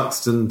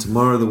Buxton,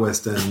 tomorrow the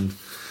West End,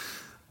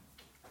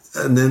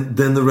 and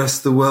then the rest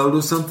of the world,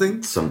 or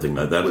something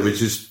like that,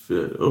 which is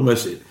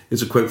almost,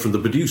 it's a quote from the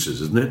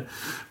producers, isn't it,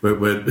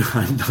 where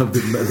I love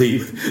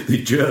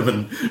the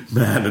German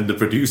man and the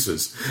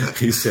producers.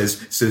 He says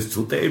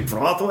today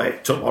Broadway,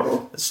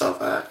 tomorrow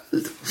Suffolk.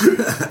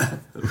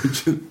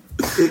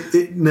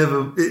 It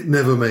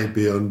never made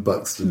beyond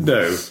Buxton.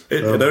 No,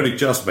 it only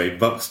just made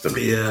Buxton.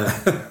 Yeah.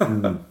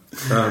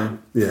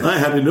 Yeah. I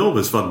had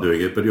enormous fun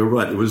doing it, but you're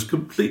right, it was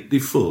completely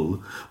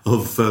full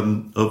of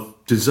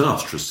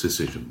disastrous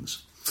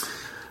decisions.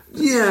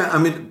 Yeah, I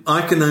mean,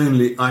 I can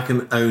only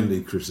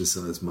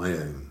criticise my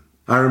own.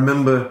 I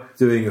remember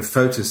doing a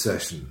photo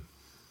session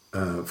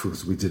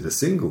because we did a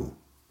single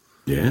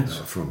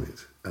from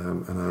it.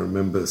 And I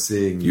remember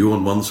seeing... You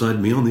on one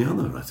side, me on the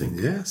other, I think.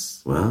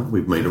 Yes. Well,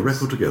 we've made a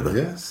record together.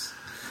 Yes.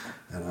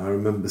 And I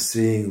remember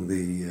seeing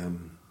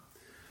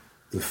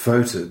the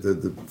photo,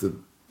 the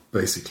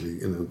basically,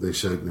 you know, they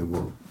showed me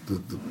what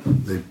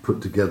they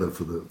put together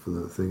for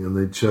the thing, and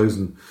they'd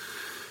chosen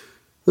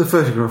the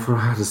photographer.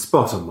 I had a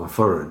spot on my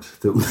forehead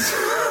that was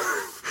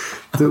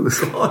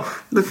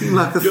looking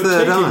like a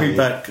third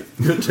eye.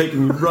 You're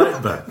taking me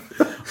right back.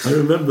 I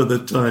remember at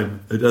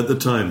the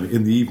time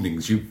in the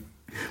evenings, you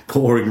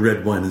pouring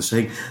red wine and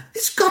saying,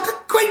 "It's got a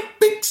great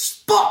big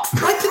spot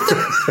right in the...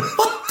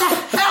 What the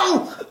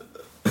hell?"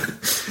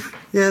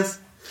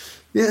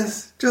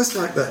 Yes, just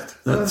like that.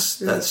 That's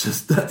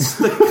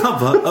the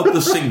cover of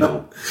the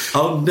single.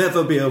 I'll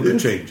never be able to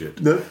change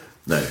it. No.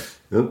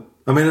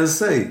 I mean,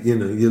 as I say, you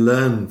know, you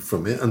learn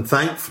from it, and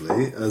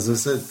thankfully, as I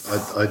said,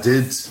 I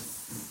did.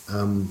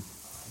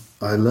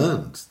 I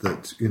learned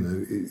that, you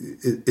know,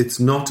 it's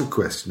not a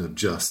question of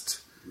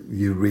just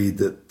you read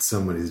that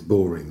someone is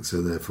boring,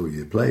 so therefore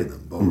you play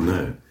them boring.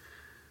 No,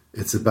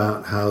 it's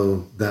about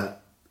how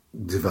that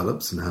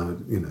develops and how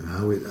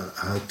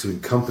to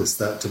encompass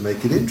that to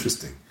make it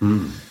interesting.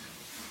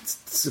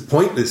 It's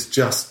pointless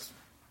just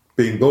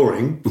being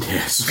boring.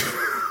 Yes.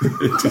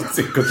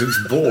 Because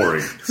it's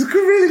boring. It's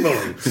really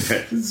boring.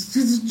 It's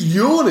just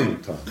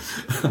yawning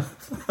time.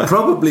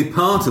 Probably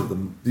part of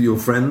them, your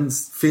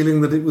friends,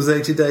 feeling that it was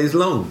 80 days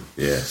long.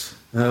 Yes.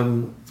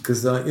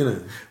 Because, you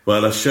know...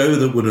 Well, a show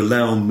that would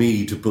allow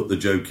me to put the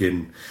joke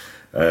in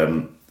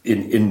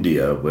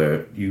India,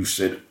 where you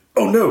said,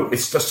 "Oh no,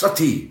 it's the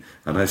Sati."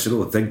 And I said,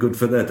 "Oh, thank God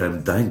for that,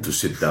 I'm dying to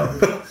sit down."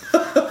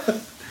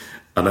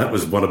 And that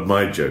was one of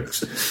my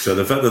jokes. So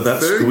the fact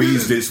that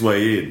squeezed its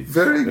way in.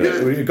 Very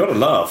good. You've got to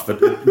laugh,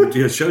 but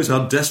it shows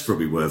how desperate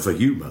we were for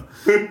humour.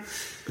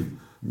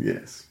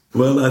 Yes.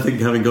 Well, I think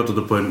having got to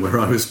the point where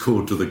I was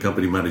called to the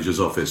company manager's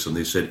office and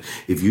they said,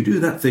 "If you do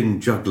that thing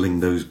juggling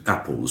those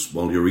apples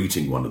while you're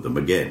eating one of them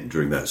again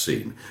during that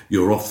scene,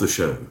 you're off the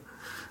show."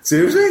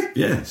 Seriously?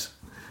 Yes.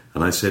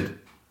 And I said,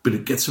 "But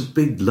it gets a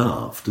big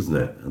laugh, doesn't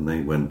it?" And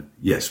they went,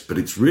 "Yes, but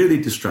it's really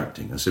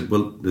distracting." I said,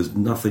 "Well, there's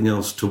nothing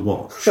else to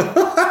watch."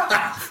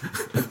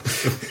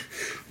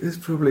 There's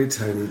probably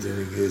Tony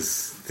doing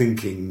his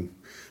thinking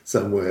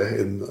somewhere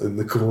in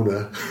the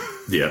corner.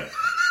 Yeah.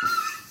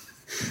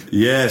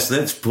 Yes,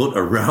 let's put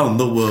Around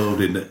the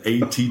World in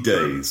 80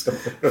 days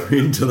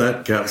into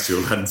that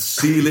capsule and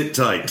seal it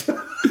tight.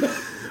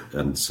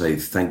 And say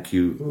thank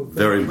you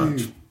very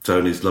much.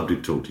 Tony, it's lovely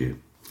to talk to you.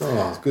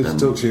 Oh, it's good to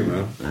talk to you,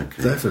 man.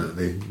 Okay.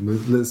 Definitely.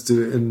 Let's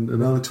do it in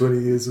another 20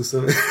 years or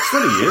something.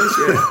 20 years,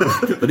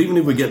 yeah. But even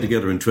if we get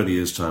together in 20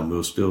 years' time,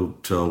 we'll still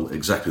tell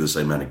exactly the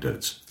same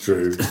anecdotes.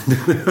 True.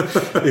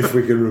 If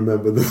we can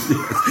remember them.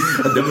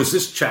 And there was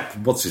this chap,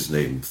 what's his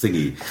name?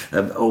 Thingy.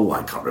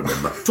 I can't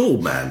remember.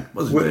 Tall man.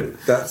 What's his name?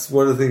 That's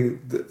one of the things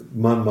that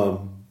my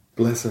mum,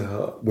 bless her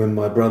heart, when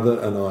my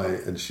brother and I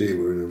and she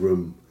were in a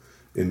room,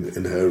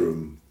 in her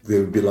room, they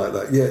would be like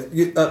that. Yeah,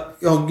 he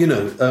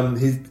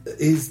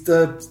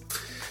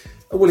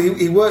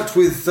worked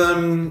with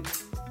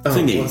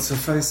Thingy. What's her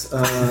face?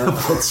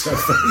 What's her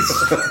face?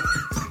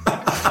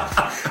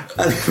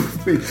 And it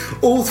would be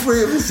all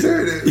three of us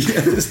doing it.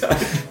 Yes.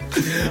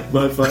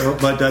 My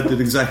dad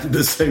did exactly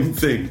the same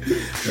thing.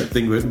 That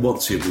thing with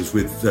What's-It was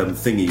with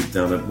Thingy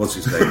down at what's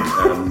his name,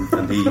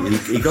 and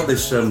he got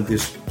this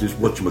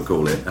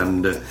whatchamacallit,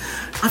 and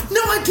I've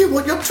no idea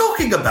what you're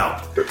talking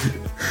about.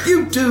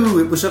 You do.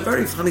 It was a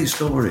very funny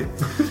story.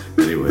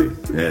 Anyway,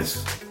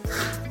 yes.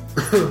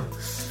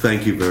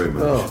 Thank you very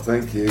much. Oh,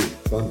 thank you.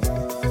 Fun.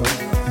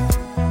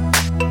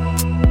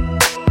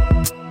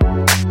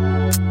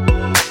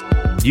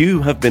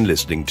 You have been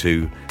listening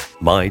to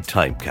My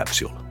Time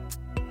Capsule,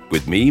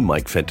 with me,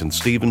 Mike Fenton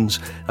Stevens,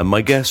 and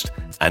my guest,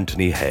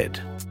 Anthony Head.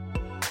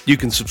 You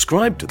can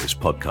subscribe to this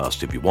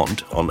podcast if you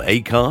want on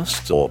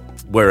Acast or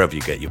wherever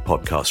you get your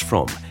podcasts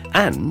from,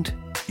 and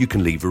you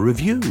can leave a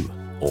review,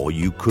 or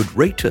you could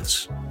rate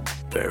us.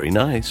 Very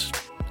nice.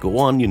 Go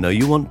on, you know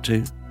you want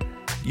to.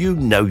 You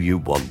know you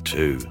want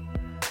to.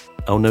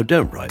 Oh no,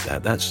 don't write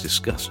that. That's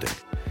disgusting.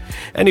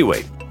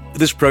 Anyway,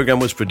 this program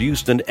was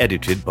produced and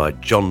edited by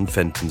John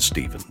Fenton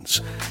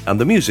Stevens, and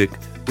the music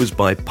was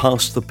by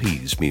Pass the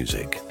Peas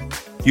Music.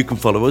 You can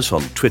follow us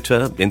on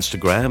Twitter,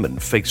 Instagram, and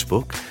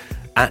Facebook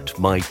at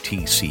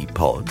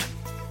MyTCPod,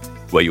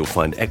 where you'll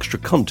find extra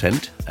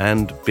content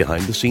and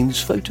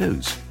behind-the-scenes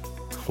photos.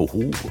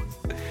 Oh.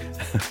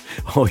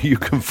 Or you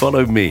can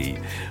follow me,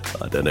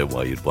 I don't know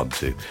why you'd want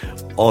to,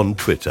 on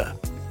Twitter,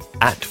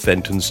 at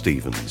Fenton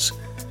Stevens.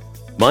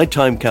 My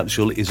Time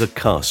Capsule is a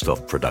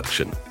cast-off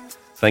production.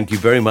 Thank you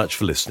very much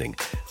for listening.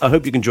 I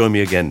hope you can join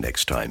me again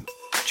next time.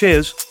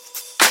 Cheers.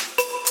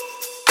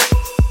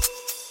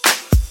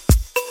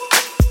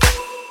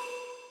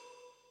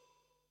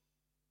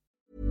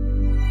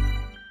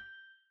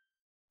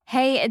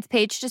 Hey, it's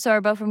Paige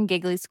DeSorbo from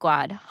Giggly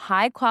Squad.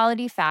 High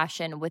quality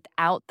fashion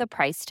without the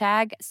price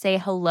tag. Say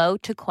hello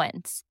to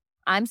Quince.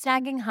 I'm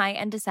snagging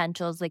high-end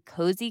essentials like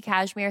cozy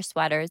cashmere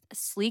sweaters,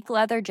 sleek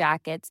leather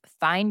jackets,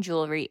 fine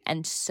jewelry,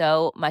 and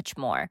so much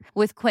more.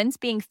 With Quince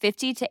being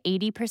 50 to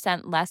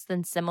 80% less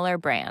than similar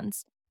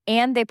brands.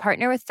 And they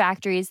partner with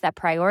factories that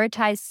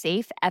prioritize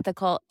safe,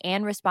 ethical,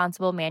 and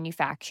responsible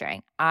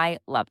manufacturing. I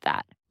love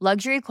that.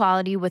 Luxury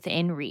quality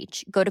within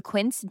reach. Go to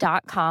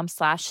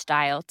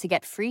quince.com/style to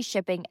get free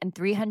shipping and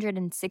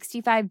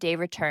 365-day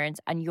returns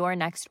on your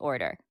next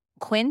order.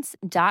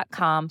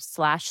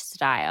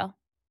 Quince.com/style.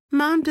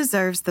 Mom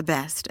deserves the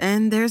best,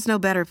 and there's no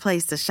better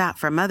place to shop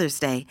for Mother's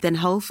Day than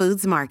Whole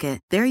Foods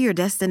Market. They're your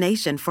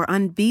destination for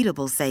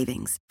unbeatable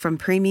savings, from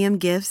premium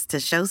gifts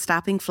to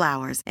show-stopping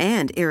flowers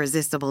and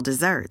irresistible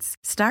desserts.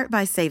 Start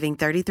by saving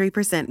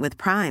 33% with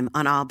Prime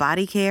on all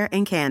body care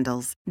and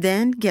candles.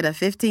 Then get a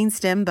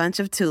 15-stem bunch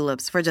of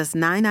tulips for just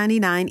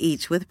 $9.99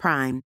 each with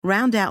Prime.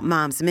 Round out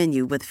Mom's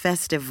menu with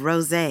festive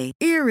rosé,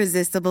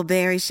 irresistible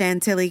berry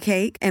chantilly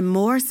cake, and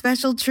more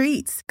special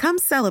treats. Come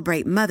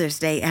celebrate Mother's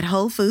Day at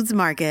Whole Foods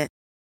Market.